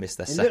Spain have just missed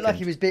their second. It looked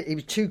like he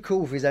was too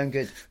cool for his own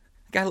good.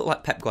 The guy looked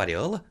like Pep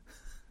Guardiola.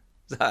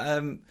 Is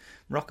that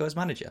Morocco's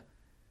manager?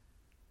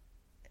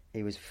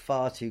 He was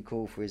far too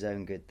cool for his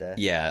own good there.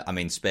 Yeah, I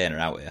mean, Spain are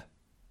out here.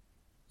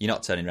 You're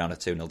not turning around a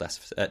 2-0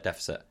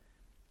 deficit.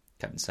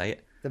 Can't even say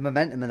it. The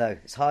momentum, though,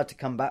 it's hard to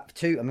come back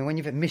to. I mean, when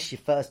you've missed your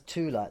first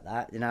two like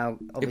that,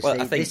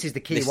 obviously this is the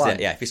key one.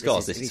 If he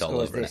scores this, it's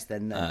all over.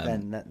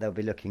 Then they'll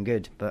be looking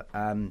good. But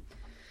I'm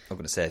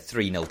going to say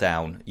 3-0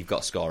 down. You've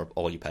got to score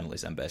all your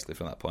penalties then, basically,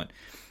 from that point.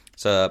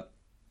 So,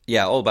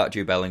 yeah, all about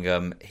Jude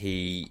Bellingham.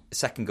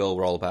 Second goal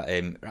were all about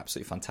him.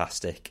 Absolutely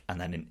fantastic. And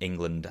then in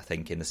England, I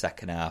think, in the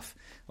second half,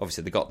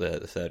 obviously they got the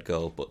third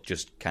goal, but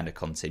just kind of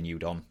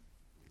continued on.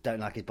 Don't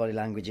like his body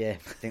language here.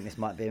 I think this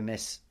might be a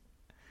miss.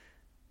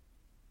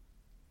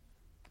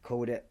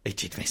 Called it. He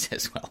did miss it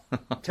as well.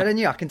 Telling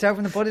you, I can tell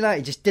from the body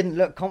language, he just didn't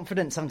look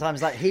confident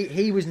sometimes. Like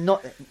he was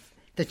not.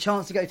 The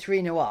chance to go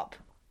 3-0 up,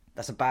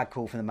 that's a bad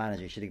call from the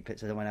manager. He should have put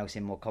someone else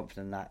in more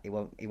confident than that.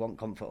 He won't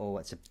comfort all.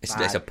 It's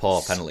a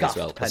poor penalty as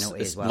well.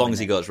 As long as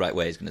he goes right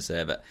way, he's going to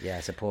save it. Yeah,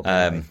 it's a poor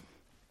penalty.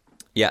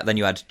 Then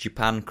you had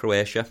Japan,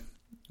 Croatia,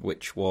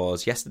 which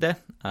was yesterday.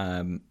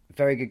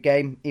 Very good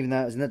game, even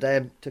though it was in the day.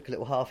 I took a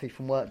little halfie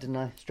from work, didn't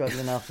I?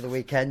 Struggling after the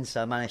weekend,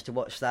 so I managed to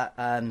watch that.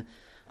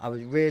 I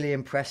was really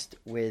impressed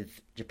with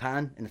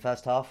Japan in the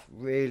first half.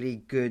 Really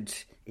good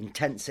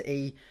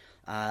intensity,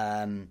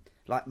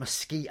 like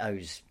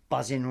mosquitoes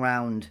buzzing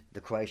round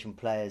the Croatian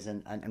players.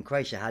 And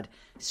Croatia had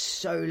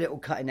so little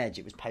cutting edge,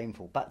 it was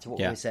painful. Back to what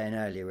we were saying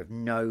earlier, with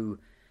no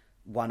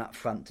one up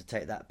front to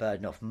take that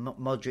burden off.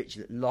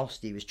 Modric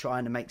lost. He was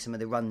trying to make some of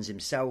the runs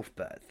himself,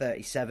 but at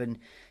 37,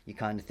 you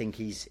kind of think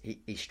he's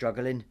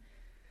struggling.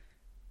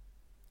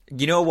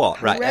 You know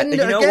what, right? You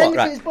know what,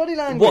 right? His body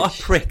language. What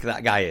a prick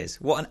that guy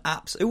is! What an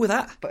absolute. Who was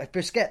that? But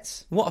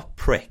Busquets. What a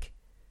prick!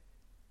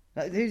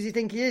 Like, who does he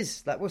think he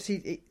is? Like, what's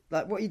he?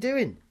 Like, what are you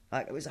doing?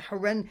 Like, it was a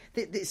horrendous.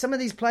 Some of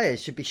these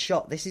players should be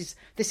shot. This is.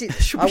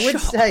 I would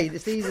say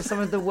these are some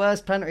of the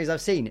worst penalties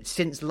I've seen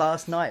since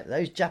last night.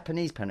 Those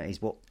Japanese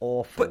penalties were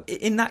awful. But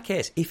in that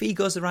case, if he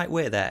goes the right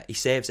way there, he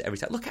saves it every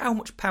time. Look at how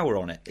much power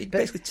on it. He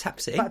basically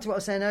taps it in. Back to what I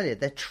was saying earlier.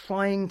 They're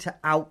trying to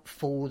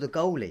outfall the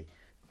goalie.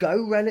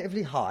 Go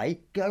relatively high,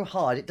 go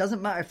hard. It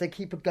doesn't matter if the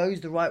keeper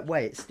goes the right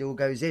way; it still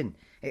goes in.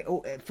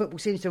 Football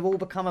seems to have all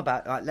become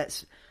about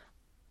let's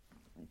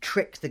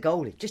trick the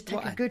goalie. Just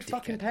take a good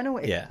fucking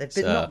penalty. Yeah, there's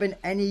not been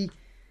any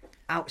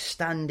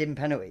outstanding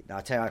penalty.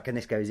 I tell you, I reckon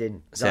this goes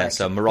in.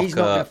 So Morocco, he's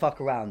not going to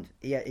fuck around.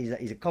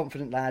 He's a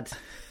confident lad,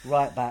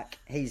 right back.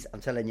 I'm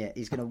telling you,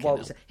 he's going to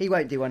waltz. He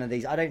won't do one of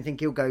these. I don't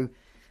think he'll go.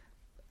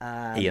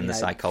 Ian, the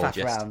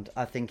psychologist. Around.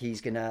 I think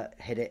he's going to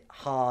hit it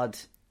hard.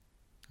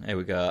 Here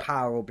we go.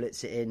 Power will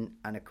blitz it in,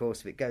 and of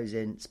course, if it goes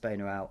in,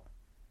 Spain are out.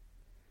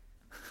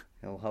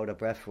 He'll hold our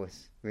breath for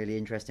us. Really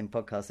interesting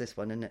podcast, this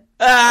one, isn't it?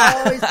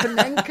 He's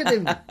Panenka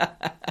him.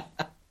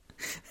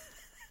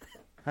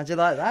 How'd you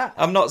like that?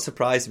 I'm not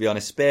surprised, to be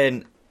honest.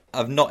 Spain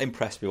have not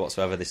impressed me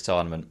whatsoever this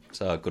tournament,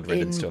 so good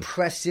riddance to them.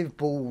 Impressive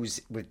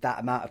balls with that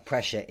amount of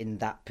pressure in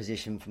that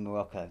position from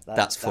Morocco.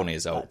 That's funny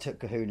as well. That took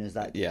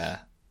kahunas. Yeah,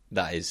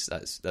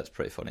 that's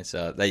pretty funny.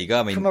 So there you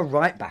go. I mean, from a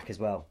right back as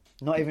well.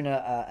 Not even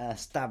an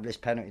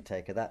established penalty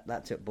taker.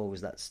 That took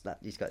balls.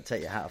 He's got to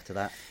take your hat off to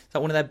that. Is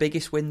that one of their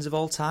biggest wins of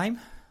all time?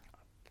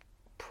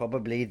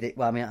 Probably.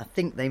 I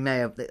think they may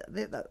have.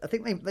 I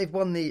think they've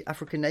won the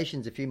African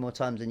nations a few more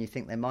times than you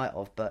think they might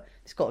have. But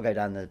it's got to go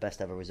down the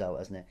best ever result,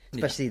 hasn't it?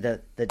 Especially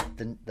the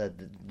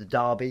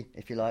derby,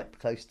 if you like,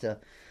 close to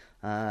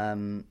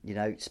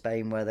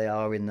Spain, where they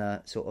are in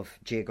the sort of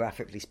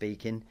geographically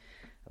speaking.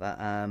 But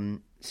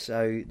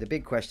so the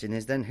big question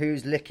is then,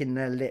 who's licking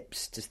their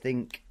lips to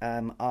think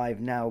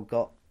I've now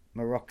got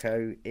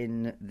Morocco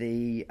in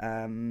the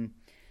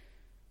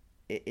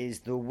it is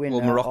the winner.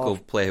 Well, Morocco will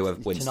play whoever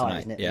wins tonight,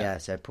 isn't it? Yeah,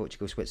 so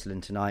Portugal,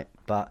 Switzerland tonight.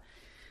 But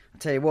I'll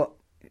tell you what,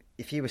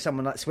 if you were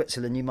someone like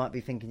Switzerland, you might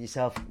be thinking to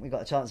yourself, we've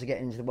got a chance of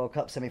getting into the World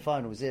Cup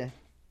semi-finals here.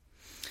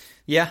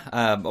 Yeah,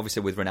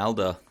 obviously with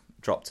Ronaldo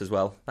dropped as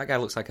well. That guy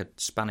looks like a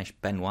Spanish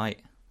Ben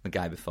White, the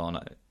guy before.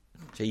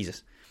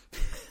 Jesus.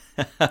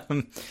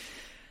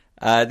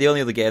 The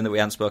only other game that we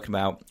hadn't spoken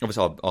about,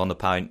 obviously on the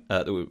point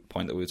that we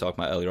were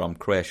talking about earlier on,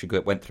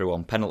 Croatia went through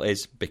on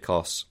penalties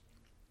because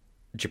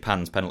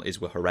Japan's penalties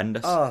were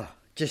horrendous. Oh,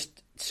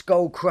 just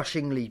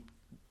skull-crushingly.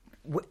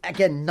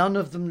 Again, none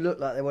of them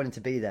looked like they wanted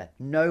to be there.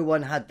 No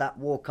one had that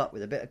walk up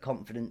with a bit of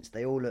confidence.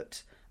 They all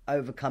looked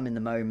overcome in the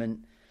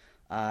moment.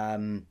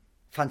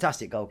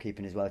 Fantastic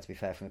goalkeeping as well, to be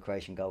fair, from a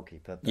Croatian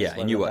goalkeeper. Yeah,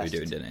 he knew what he was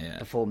doing, didn't he? Yeah.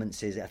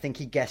 Performances. I think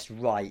he guessed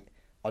right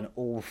on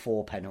all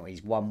 4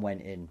 penalties. 1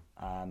 went in,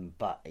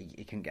 but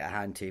he couldn't get a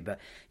hand to. But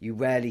you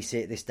rarely see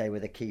it this day where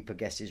the keeper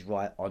guesses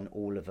right on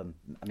all of them.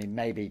 I mean,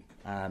 maybe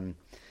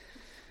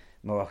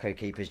Morocco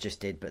keepers just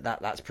did, but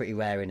that's pretty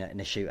rare in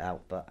a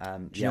shootout. But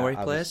do you know where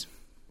he plays?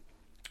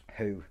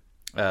 Who?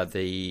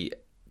 The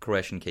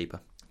Croatian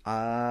keeper.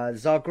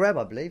 Zagreb,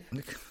 I believe.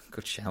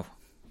 Good shout.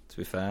 To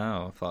be fair,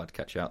 I thought I'd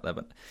catch you out there,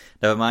 but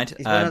never mind.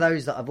 He's one of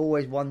those that I've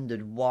always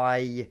wondered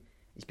why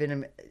he's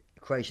been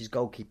Croatia's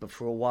goalkeeper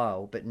for a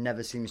while, but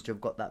never seems to have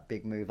got that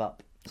big move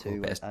up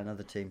to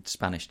another team.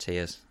 Spanish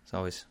tears. It's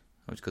always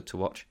good to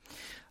watch.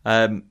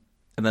 And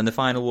then the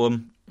final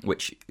one,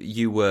 which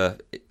you were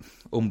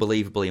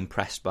unbelievably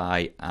impressed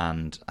by,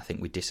 and I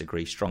think we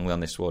disagree strongly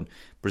on this one.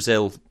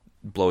 Brazil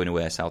blowing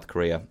away South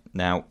Korea.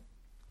 Now,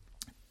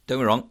 don't get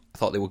me wrong, I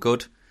thought they were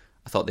good.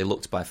 I thought they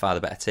looked by far the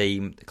better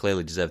team. They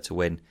clearly deserved to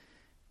win.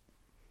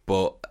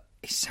 But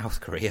it's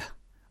South Korea.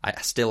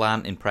 I still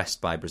aren't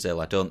impressed by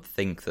Brazil. I don't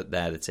think that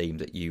they're the team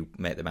that you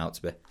make them out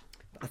to be.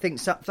 I think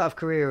South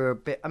Korea are a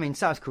bit... I mean,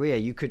 South Korea,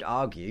 you could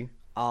argue,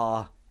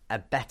 are a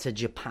better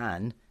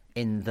Japan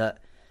in that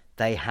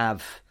they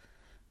have...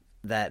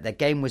 Their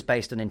game was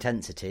based on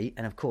intensity,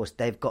 and of course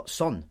they've got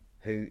Son,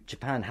 who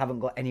Japan haven't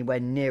got anywhere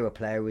near a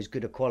player as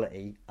good a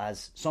quality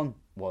as Son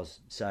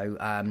was.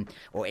 So,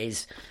 or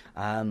is...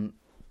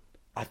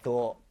 I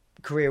thought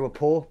Korea were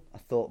poor. I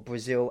thought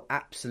Brazil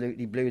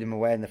absolutely blew them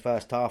away in the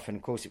first half. And,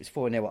 of course, it was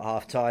 4-0 at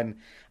half-time.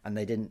 And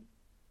they didn't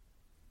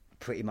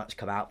pretty much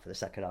come out for the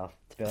second half.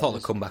 I thought the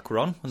comeback were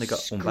on when they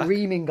got one back.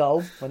 Screaming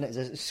goal. When it was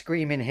a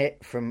screaming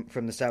hit from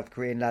the South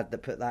Korean lad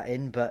that put that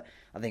in. But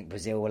I think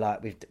Brazil were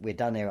like, we're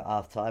done here at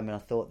half-time. And I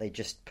thought they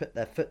just put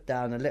their foot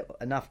down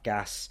enough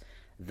gas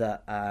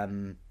that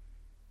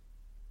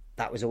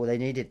that was all they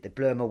needed. They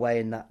blew them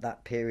away in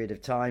that period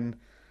of time.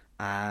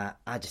 I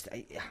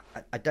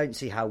don't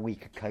see how we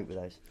could cope with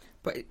those.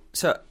 But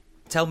so,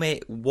 tell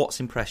me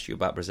what's impressed you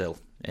about Brazil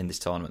in this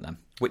tournament then?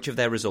 Which of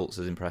their results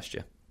has impressed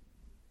you?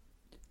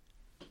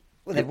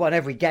 Well, they've won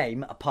every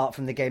game apart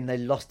from the game they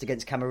lost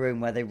against Cameroon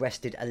where they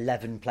rested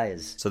 11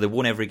 players. So they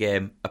won every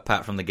game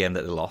apart from the game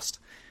that they lost.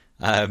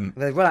 They've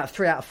run out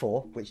 3 out of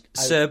 4.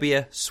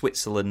 Serbia,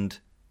 Switzerland,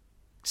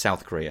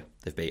 South Korea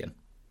they've beaten.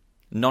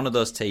 None of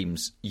those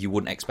teams you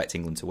wouldn't expect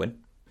England to win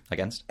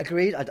against.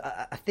 Agreed.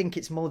 I think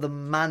it's more the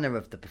manner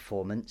of the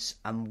performance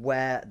and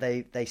where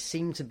they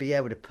seem to be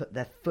able to put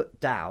their foot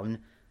down,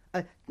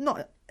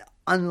 not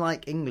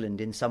unlike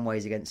England in some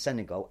ways against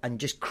Senegal, and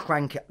just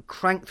crank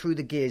through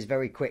the gears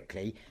very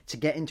quickly to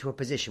get into a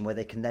position where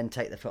they can then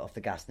take their foot off the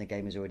gas and the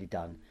game is already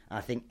done. And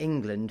I think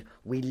England,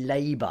 we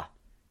labour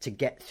to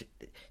get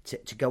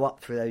to go up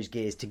through those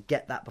gears to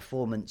get that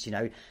performance. You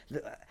know,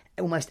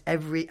 almost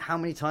how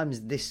many times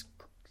this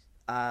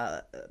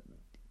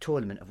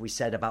tournament have we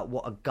said about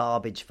what a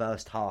garbage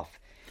first half?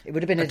 It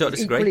would have been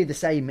equally the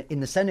same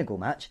in the Senegal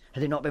match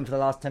had it not been for the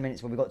last 10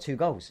 minutes when we got 2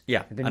 goals.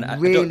 Yeah, it'd been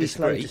really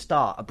slow to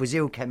start.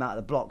 Brazil came out of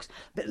the blocks,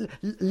 but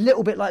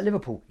little bit like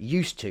Liverpool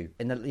used to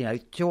in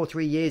the 2 or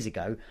 3 years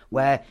ago,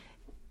 where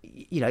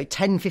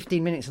 10,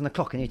 15 minutes on the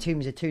clock and your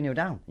team is a 2-0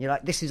 down. You're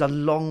like, this is a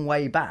long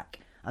way back,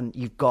 and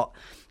you've got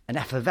an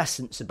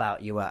effervescence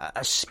about you, a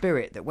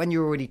spirit that when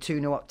you're already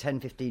 2-0 up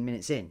 10, 15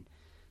 minutes in,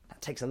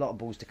 that takes a lot of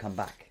balls to come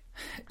back.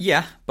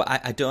 Yeah, but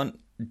I don't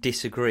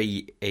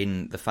disagree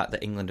in the fact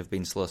that England have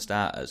been slow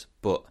starters,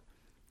 but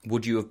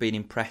would you have been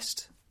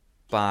impressed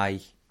by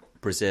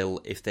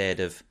Brazil if they'd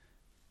have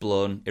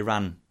blown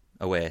Iran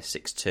away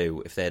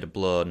 6-2, if they'd have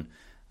blown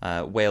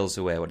Wales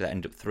away, would it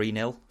end up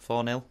 3-0,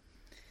 4-0?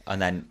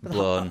 And then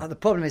blown the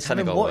problem is,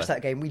 Senegal having watched away.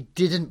 that game, we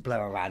didn't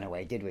blow Iran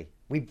away, did we?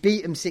 We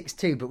beat them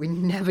 6-2, but we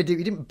never did.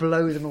 We didn't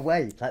blow them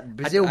away. Like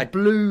Brazil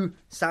blew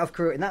South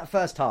Korea in that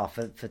first half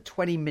for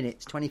 20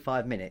 minutes,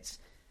 25 minutes.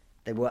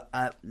 There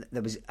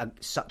was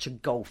such a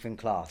gulf in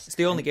class. It's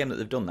the only game that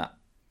they've done that.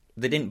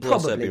 They didn't blow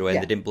Serbia away,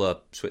 and they didn't blow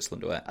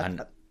Switzerland away.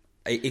 And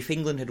if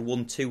England had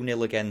won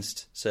 2-0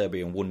 against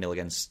Serbia and 1-0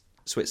 against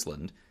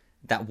Switzerland,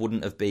 that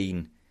wouldn't have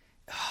been,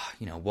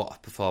 what a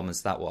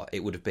performance that was.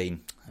 It would have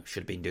been,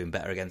 should have been doing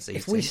better against these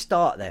teams. If we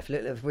start there,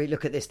 if we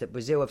look at this, that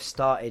Brazil have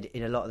started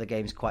in a lot of the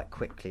games quite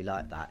quickly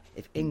like that.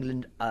 If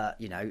England,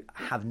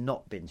 have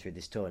not been through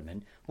this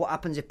tournament, what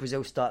happens if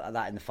Brazil start like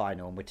that in the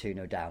final and we're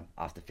 2-0 down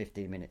after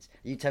 15 minutes?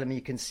 Are you telling me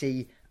you can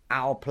see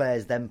our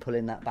players then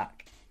pulling that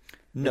back?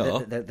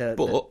 No,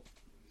 but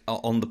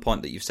on the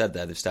point that you've said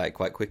there, they've started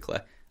quite quickly.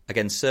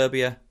 Against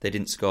Serbia, they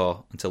didn't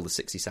score until the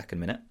 62nd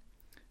minute.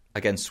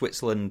 Against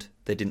Switzerland,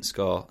 they didn't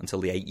score until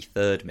the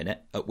 83rd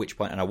minute, at which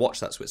point, and I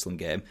watched that Switzerland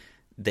game,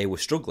 they were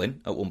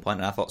struggling at one point,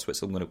 and I thought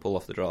Switzerland were going to pull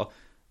off the draw.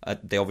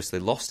 They obviously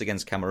lost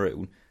against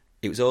Cameroon.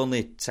 It was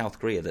only South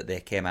Korea that they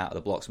came out of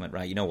the blocks and went,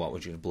 right, you know what, we're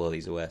just going to blow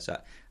these away. So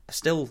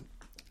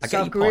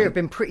South Korea have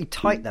been pretty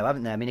tight, though,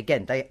 haven't they? I mean,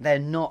 again, they're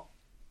not...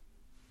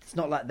 It's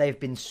not like they've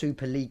been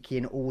super leaky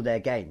in all their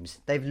games.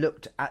 They've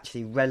looked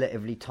actually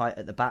relatively tight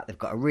at the back. They've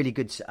got a really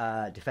good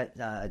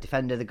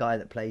defender, the guy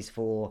that plays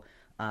for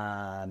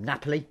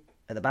Napoli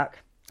at the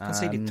back.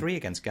 Conceded 3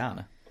 against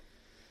Ghana.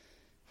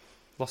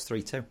 Lost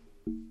 3-2. Okay.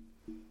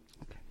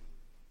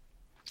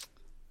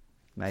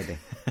 maybe.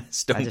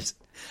 Stumped.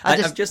 I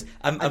just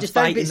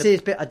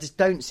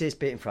don't see us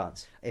beating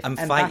France. If I'm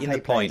Mbappe fighting the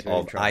point plays, we're in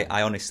of trouble.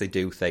 I honestly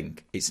do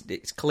think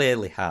it's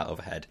clearly heart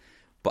over head,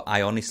 but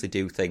I honestly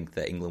do think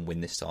that England win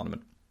this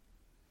tournament.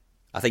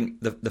 I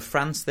think the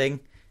France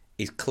thing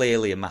is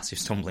clearly a massive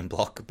stumbling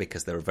block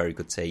because they're a very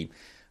good team,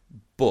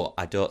 but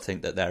I don't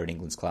think that they're in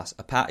England's class.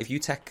 If you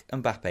take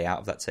Mbappe out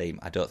of that team,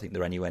 I don't think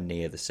they're anywhere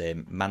near the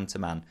same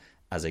man-to-man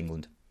as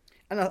England.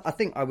 And I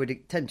think I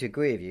would tend to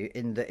agree with you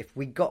in that if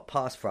we got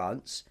past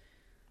France,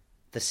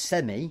 the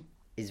semi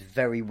is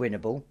very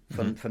winnable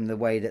from the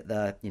way that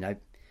the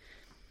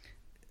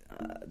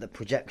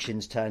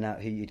projections turn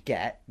out who you'd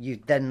get.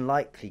 You've then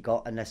likely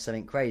got, unless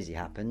something crazy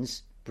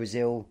happens,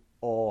 Brazil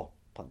or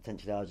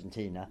potentially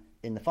Argentina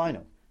in the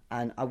final.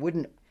 And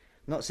I'm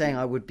not saying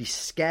I would be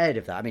scared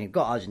of that. I mean, you've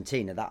got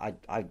Argentina, that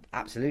I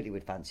absolutely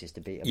would fancy us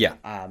to beat them. Yeah.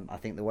 I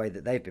think the way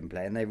that they've been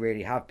playing, they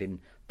really have been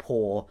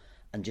poor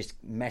and just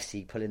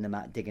Messi pulling them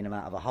out, digging them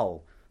out of a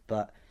hole.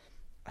 But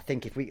I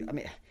think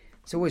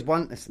it's always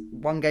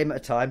one game at a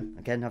time.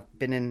 Again, I've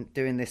been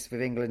doing this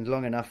with England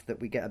long enough that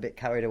we get a bit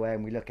carried away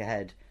and we look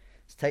ahead.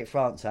 Let's take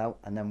France out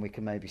and then we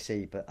can maybe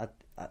see. But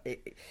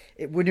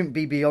it wouldn't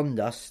be beyond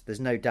us, there's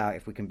no doubt,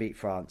 if we can beat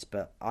France.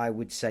 But I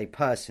would say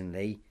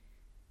personally,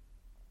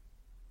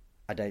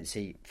 I don't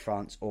see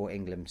France or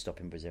England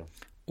stopping Brazil.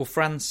 Well,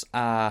 France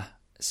are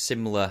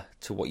similar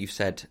to what you've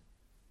said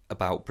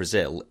about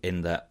Brazil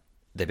in that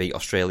they beat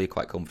Australia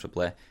quite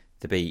comfortably.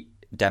 They beat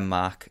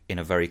Denmark in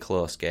a very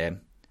close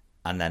game.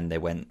 And then they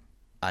went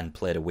and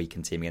played a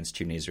weakened team against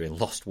Tunisia and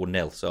lost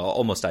 1-0. So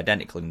almost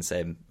identical in the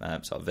same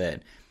sort of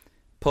vein.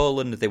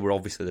 Poland, they were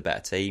obviously the better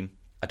team.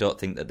 I don't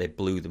think that they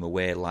blew them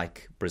away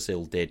like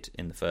Brazil did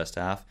in the first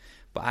half.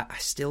 But I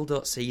still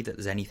don't see that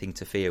there's anything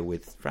to fear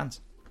with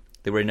France.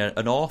 They were in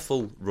an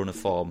awful run of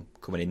form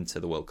coming into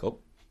the World Cup,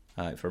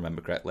 if I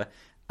remember correctly.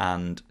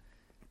 And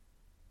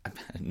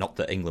not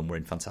that England were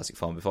in fantastic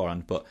form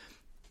beforehand, but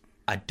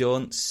I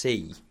don't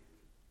see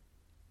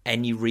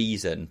any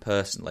reason,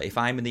 personally. If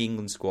I'm in the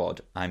England squad,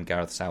 I'm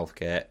Gareth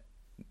Southgate.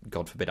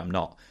 God forbid I'm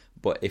not.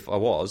 But if I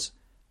was,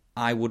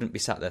 I wouldn't be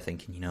sat there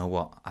thinking, you know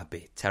what, I'd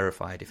be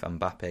terrified if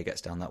Mbappe gets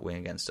down that wing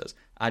against us.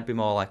 I'd be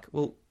more like,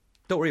 well,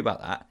 don't worry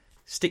about that.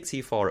 Stick to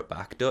your 4 at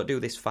back. Don't do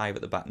this 5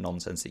 at the back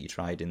nonsense that you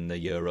tried in the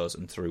Euros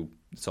and threw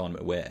the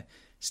tournament away.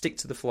 Stick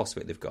to the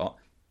philosophy they've got.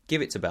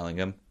 Give it to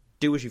Bellingham.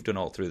 Do as you've done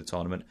all through the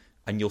tournament,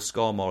 and you'll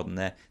score more than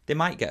there. They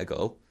might get a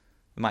goal.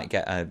 They might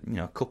get a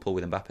couple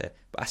with Mbappe,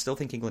 but I still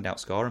think England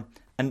outscore them.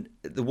 And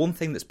the one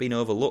thing that's been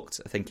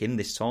overlooked, I think, in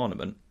this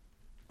tournament,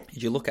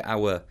 is you look at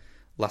our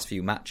last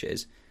few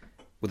matches,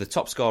 we're the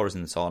top scorers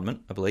in the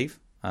tournament, I believe.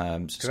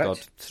 Scored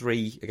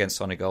 3 against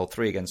Senegal,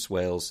 3 against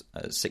Wales,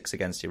 6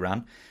 against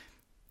Iran.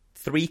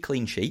 3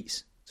 clean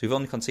sheets. So we've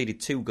only conceded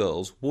 2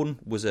 goals. One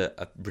was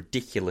a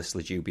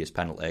ridiculously dubious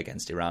penalty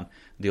against Iran.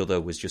 The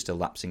other was just a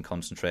lapse in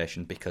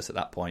concentration because at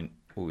that point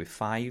we were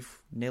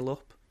 5-0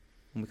 up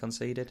when we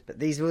conceded. But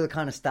these were the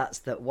kind of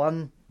stats that,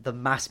 one, the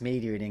mass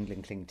media in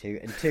England cling to,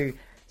 and 2,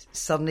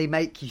 suddenly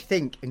make you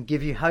think and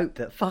give you hope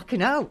that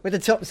fucking hell, we're the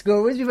top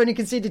scorers. We've only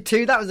conceded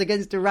 2. That was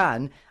against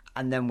Iran.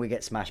 And then we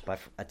get smashed by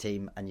a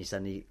team and you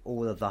suddenly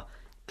all of the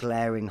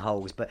glaring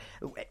holes. But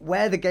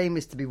where the game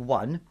is to be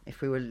won,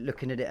 if we were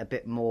looking at it a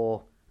bit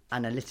more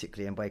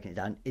analytically and breaking it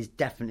down, is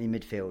definitely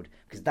midfield,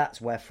 because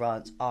that's where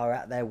France are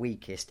at their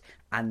weakest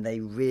and they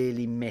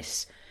really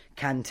miss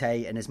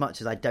Kante. And as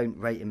much as I don't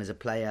rate him as a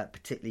player,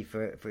 particularly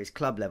for his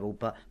club level,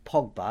 but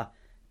Pogba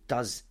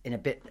does, in a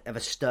bit of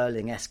a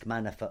Sterling-esque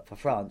manner for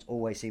France,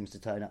 always seems to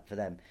turn up for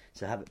them.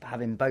 So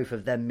having both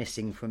of them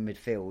missing from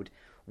midfield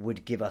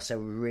would give us a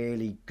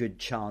really good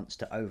chance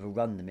to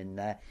overrun them in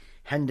there.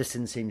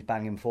 Henderson seems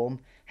bang in form.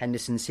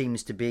 Henderson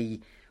seems to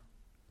be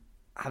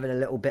having a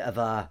little bit of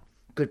a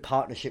good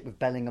partnership with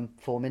Bellingham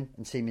forming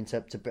and seeming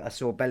to I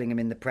saw Bellingham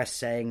in the press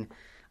saying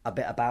a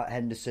bit about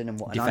Henderson and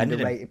what an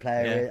underrated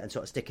player is, and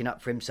sort of sticking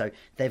up for him. So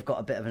they've got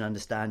a bit of an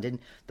understanding.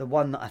 The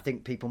one that I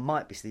think people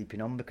might be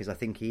sleeping on, because I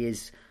think he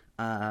is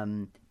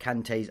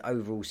Kante's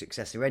overall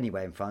successor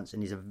anyway in France,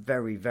 and he's a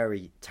very,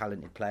 very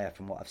talented player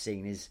from what I've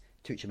seen, is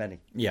Tchouaméni.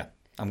 Yeah.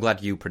 I'm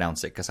glad you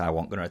pronounce it because I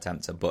wasn't going to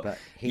attempt to. But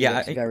he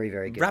looks very,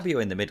 very good.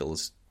 Rabiot in the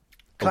middle's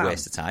a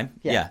waste of time.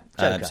 Yeah.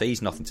 So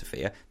he's nothing to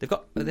fear.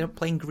 They're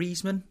playing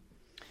Griezmann.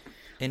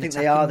 I think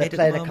they are. They're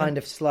playing a kind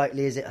of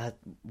slightly, is it a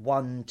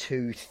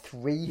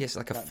 1-2-3? Yes,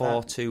 like a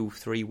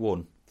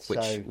 4-2-3-1.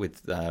 Which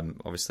with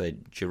obviously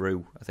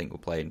Giroud, I think we're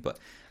playing. But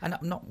I'm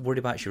not worried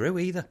about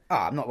Giroud either. Oh,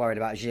 I'm not worried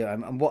about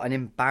Giroud. And what an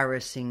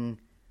embarrassing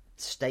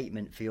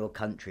statement for your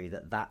country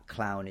that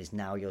clown is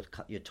now your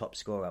top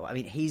scorer. I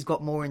mean, he's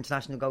got more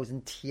international goals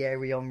than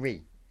Thierry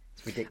Henry.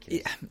 It's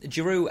ridiculous.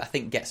 Giroud, I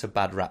think, gets a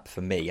bad rap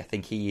for me. I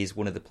think he is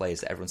one of the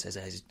players that everyone says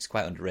he's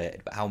quite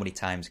underrated. But how many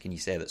times can you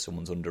say that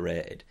someone's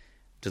underrated?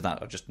 Does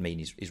that just mean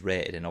he's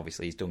rated? And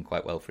obviously he's done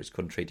quite well for his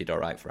country. Did all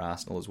right for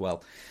Arsenal as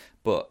well.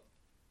 But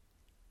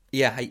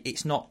yeah,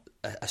 it's not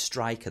a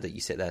striker that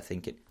you sit there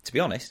thinking. To be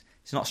honest,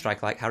 it's not a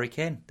striker like Harry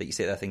Kane that you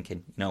sit there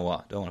thinking, you know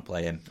what, I don't want to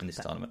play him in this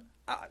tournament.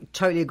 I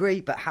totally agree,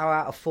 but how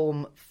out of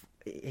form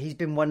he's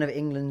been one of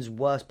England's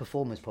worst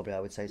performers, probably, I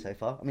would say, so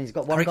far. I mean, he's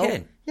got one Harry goal.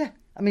 Kane? Yeah.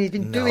 I mean, he's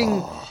been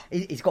doing...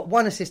 He's got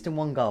 1 assist and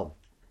 1 goal.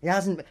 He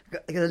hasn't...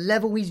 The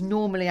level he's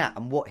normally at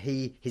and what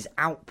his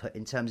output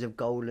in terms of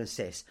goal and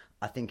assist,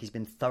 I think he's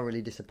been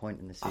thoroughly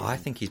disappointing this season. I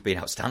think he's been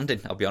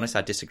outstanding. I'll be honest,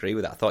 I disagree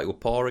with that. I thought he was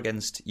poor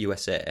against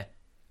USA,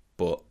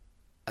 but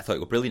I thought he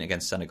was brilliant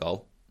against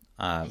Senegal.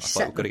 I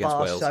thought he was good against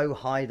Wales. So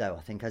high, though,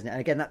 I think, hasn't it?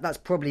 And again, that's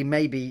probably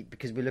maybe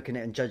because we're looking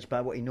at it and judged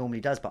by what he normally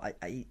does, but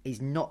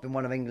he's not been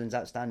one of England's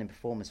outstanding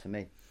performers for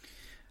me.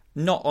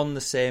 Not on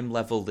the same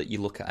level that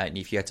you look at it, and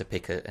if you had to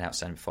pick an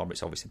outstanding performer,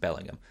 it's obviously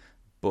Bellingham.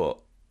 But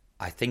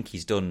I think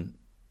he's done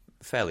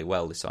fairly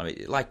well this time.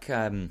 Like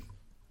a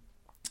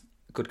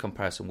good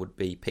comparison would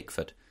be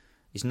Pickford.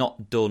 He's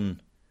not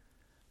done,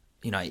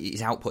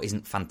 his output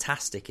isn't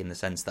fantastic in the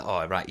sense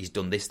that, he's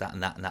done this, that,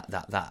 and that, and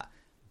that.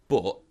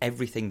 But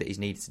everything that he's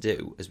needed to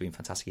do has been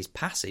fantastic. His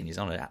passing is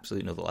on an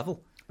absolute another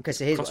level. Okay,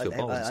 so here's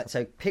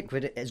so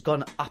Pickford has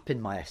gone up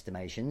in my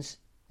estimations.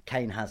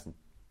 Kane hasn't.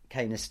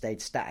 Kane has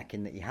stayed static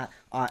in that he had.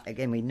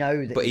 Again, we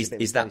know that. But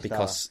is that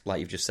because, like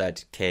you've just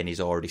said, Kane is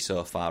already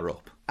so far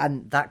up?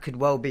 And that could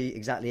well be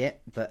exactly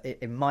it. But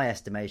in my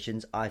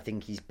estimations, I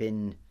think he's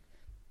been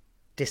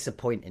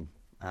disappointing.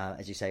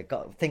 As you say,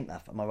 think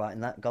that. Am I right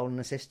in that? Goal and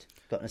assist?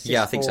 Got an assist.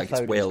 Yeah, I think so.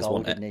 It's Wales,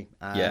 wasn't it?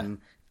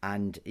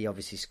 And he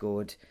obviously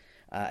scored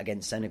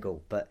against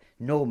Senegal. But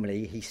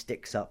normally he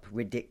sticks up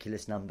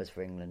ridiculous numbers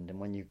for England. And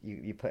when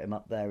you put him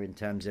up there in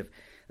terms of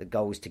the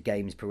goals to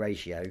games per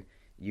ratio,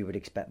 you would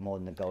expect more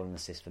than the goal and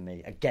assist for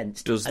me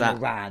against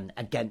Iran,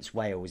 against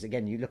Wales.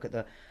 Again, you look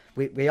at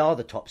we are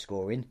the top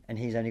scoring, and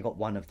he's only got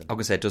 1 of them. I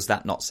was going to say, does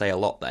that not say a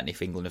lot then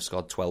if England have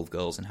scored 12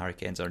 goals and Harry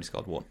Kane's only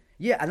scored 1?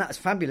 Yeah, and that's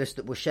fabulous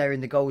that we're sharing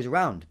the goals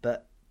around.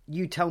 But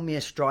you tell me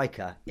a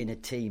striker in a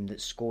team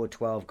that scored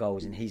 12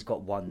 goals and he's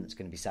got 1 that's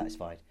going to be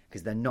satisfied,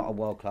 because they're not a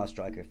world-class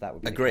striker if that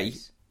would be Agree. the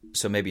case.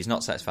 So maybe he's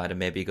not satisfied and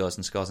maybe he goes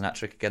and scores an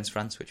hat-trick against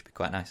France, which would be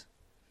quite nice.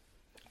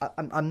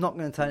 I'm not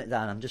going to turn it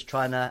down. I'm just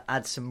trying to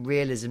add some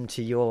realism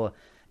to your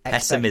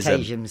Pessimism.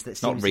 Expectations that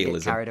seems to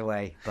get carried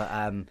away.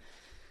 But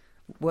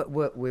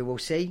we will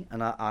see,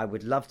 and I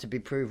would love to be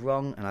proved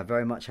wrong, and I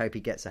very much hope he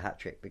gets a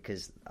hat-trick,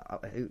 because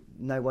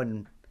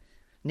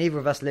neither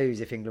of us lose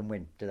if England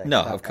win, do they?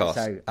 No, of course.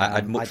 So,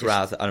 I'd much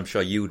rather, and I'm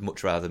sure you would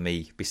much rather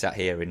me be sat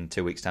here in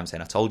 2 weeks' time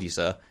saying, I told you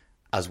so,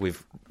 as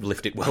we've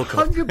lifted World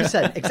Cup.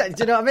 100%, exactly.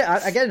 Do you know what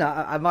I mean?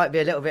 I might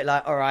be a little bit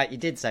like, all right, you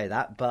did say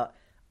that, but...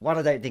 One,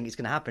 I don't think it's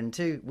going to happen.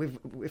 2,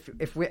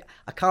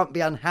 I can't be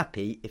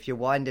unhappy if you're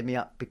winding me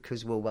up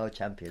because we're world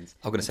champions.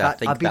 I'm going to say, I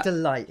think I'd be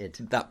delighted.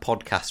 That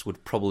podcast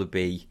would probably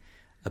be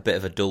a bit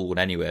of a dull one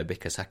anyway,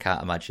 because I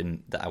can't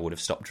imagine that I would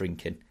have stopped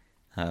drinking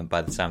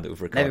by the time that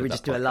we've recorded. Maybe we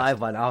just do a live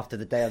one after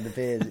the day on the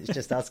beers. It's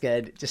just us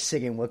just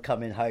singing "We're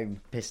Coming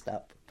Home" pissed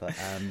up. But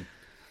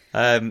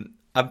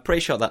I'm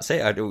pretty sure that's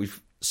it.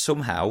 We've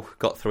somehow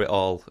got through it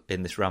all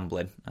in this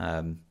rambling.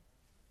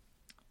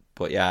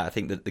 But yeah, I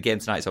think that the game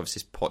tonight is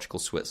obviously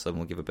Portugal-Switzerland.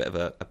 We'll give a bit of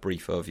a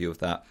brief overview of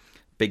that.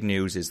 Big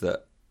news is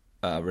that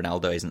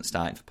Ronaldo isn't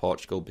starting for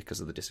Portugal because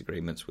of the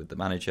disagreements with the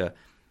manager.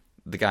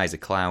 The guy's a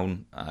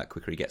clown.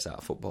 Quicker he gets out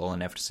of football and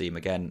never to see him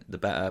again, the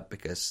better,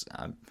 because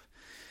I'm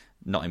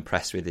not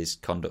impressed with his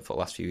conduct for the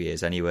last few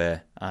years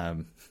anyway.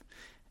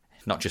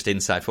 Not just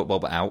inside football,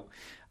 but out.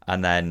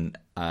 And then...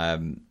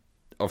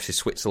 obviously,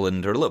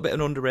 Switzerland are a little bit an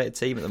underrated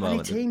team at the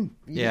moment. Team.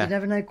 You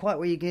never know quite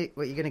what you're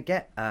going to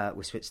get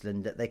with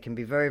Switzerland. That they can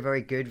be very,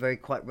 very good,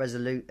 quite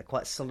resolute. They're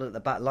quite solid at the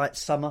back. Like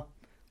Sommer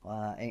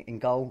in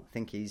goal, I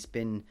think he's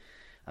been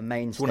a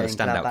mainstay. One of the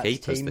standout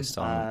keepers team, this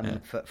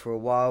time for a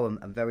while,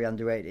 and very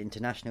underrated at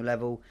international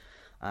level.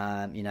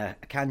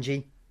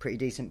 Akanji, pretty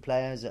decent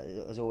player,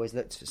 has always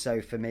looked. So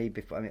for me,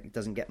 he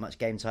doesn't get much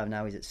game time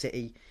now. He's at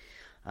City.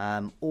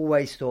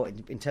 Always thought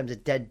in terms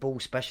of dead ball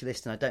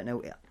specialist, and I don't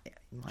know. It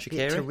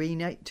might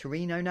be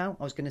Torino now.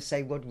 I was going to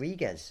say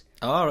Rodriguez.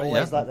 Oh, right,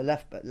 always like the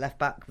left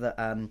back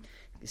that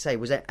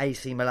was at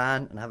AC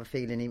Milan, and I have a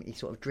feeling he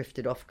sort of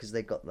drifted off because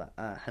they got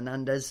that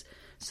Hernandez.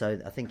 So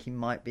I think he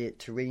might be at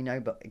Torino.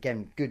 But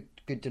again, good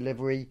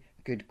delivery,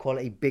 good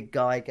quality, big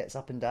guy, gets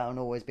up and down.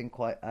 Always been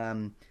quite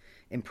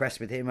impressed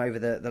with him over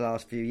the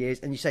last few years.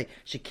 And you say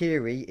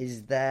Shaqiri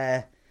is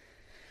there.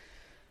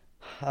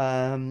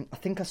 I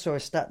think I saw a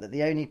stat that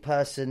the only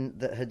person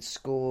that had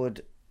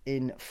scored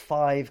in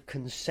 5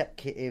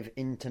 consecutive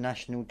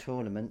international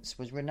tournaments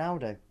was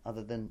Ronaldo,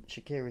 other than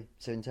Shaqiri.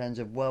 So in terms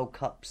of World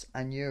Cups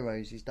and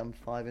Euros, he's done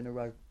 5 in a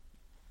row.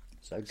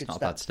 So good not stats. A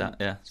bad stat,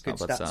 yeah. It's good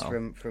stats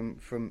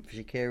from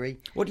Shaqiri.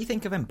 What do you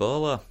think of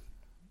Embolo?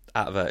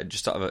 Out of a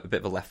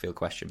bit of a left field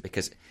question,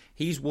 because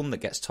he's one that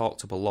gets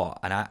talked up a lot,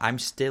 and I'm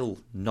still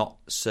not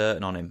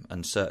certain on him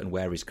and certain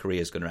where his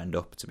career is going to end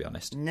up, to be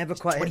honest. Never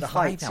quite hit the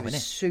heights. He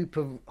was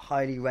super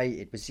highly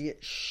rated. Was he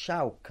at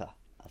Schalke,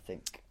 I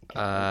think?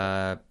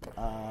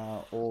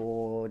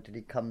 Or did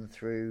he come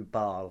through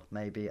Bâle,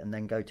 maybe, and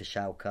then go to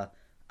Schalke,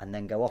 and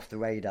then go off the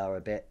radar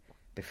a bit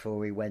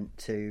before he went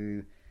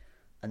to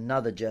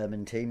another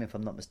German team, if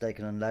I'm not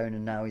mistaken, on loan,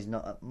 and now he's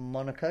not at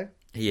Monaco?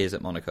 He is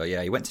at Monaco,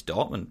 yeah. He went to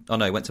Dortmund. Oh,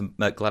 no, he went to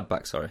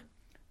Gladbach, sorry.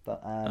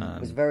 But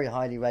was very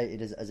highly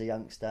rated as a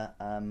youngster.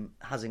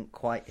 Hasn't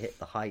quite hit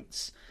the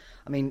heights.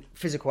 I mean,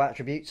 physical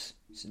attributes,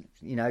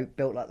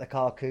 built like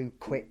Lukaku,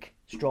 quick,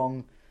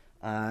 strong,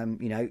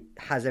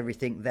 has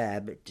everything there,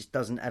 but just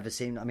doesn't ever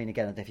seem... I mean,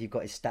 again, I don't know if you've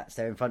got his stats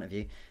there in front of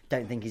you,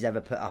 don't think he's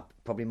ever put up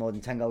probably more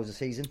than 10 goals a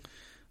season.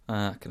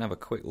 I can have a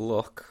quick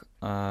look.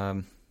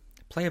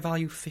 Player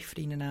value,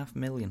 15.5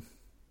 million.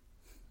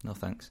 No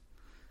thanks.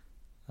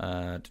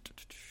 But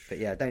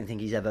yeah, I don't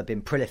think he's ever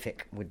been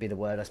prolific, would be the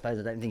word, I suppose.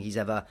 I don't think he's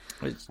ever...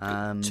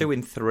 2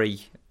 in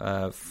 3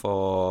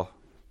 for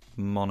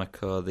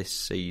Monaco this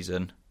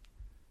season.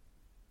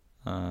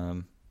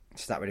 So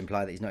that would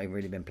imply that he's not even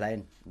really been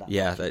playing. Or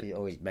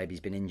maybe he's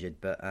been injured.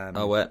 But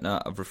oh wait,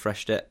 no, I've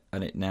refreshed it,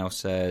 and it now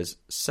says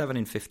 7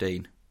 in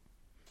 15.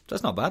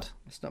 That's not bad.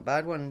 It's not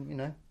bad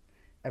when,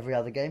 every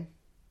other game.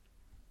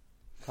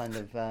 Kind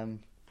of...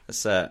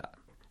 Let's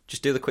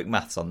just do the quick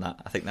maths on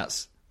that. I think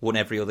that's one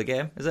every other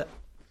game, is it?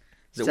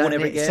 Is it one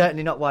every game?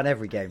 Certainly not one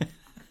every game.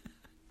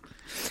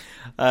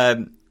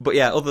 But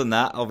yeah, other than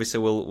that, obviously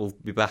we'll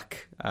be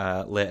back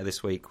later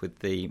this week with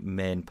the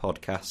main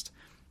podcast.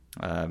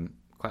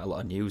 Quite a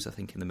lot of news, I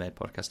think, in the main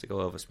podcast to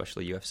go over,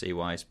 especially UFC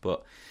wise.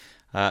 But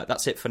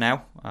that's it for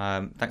now.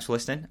 Thanks for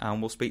listening,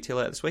 and we'll speak to you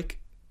later this week.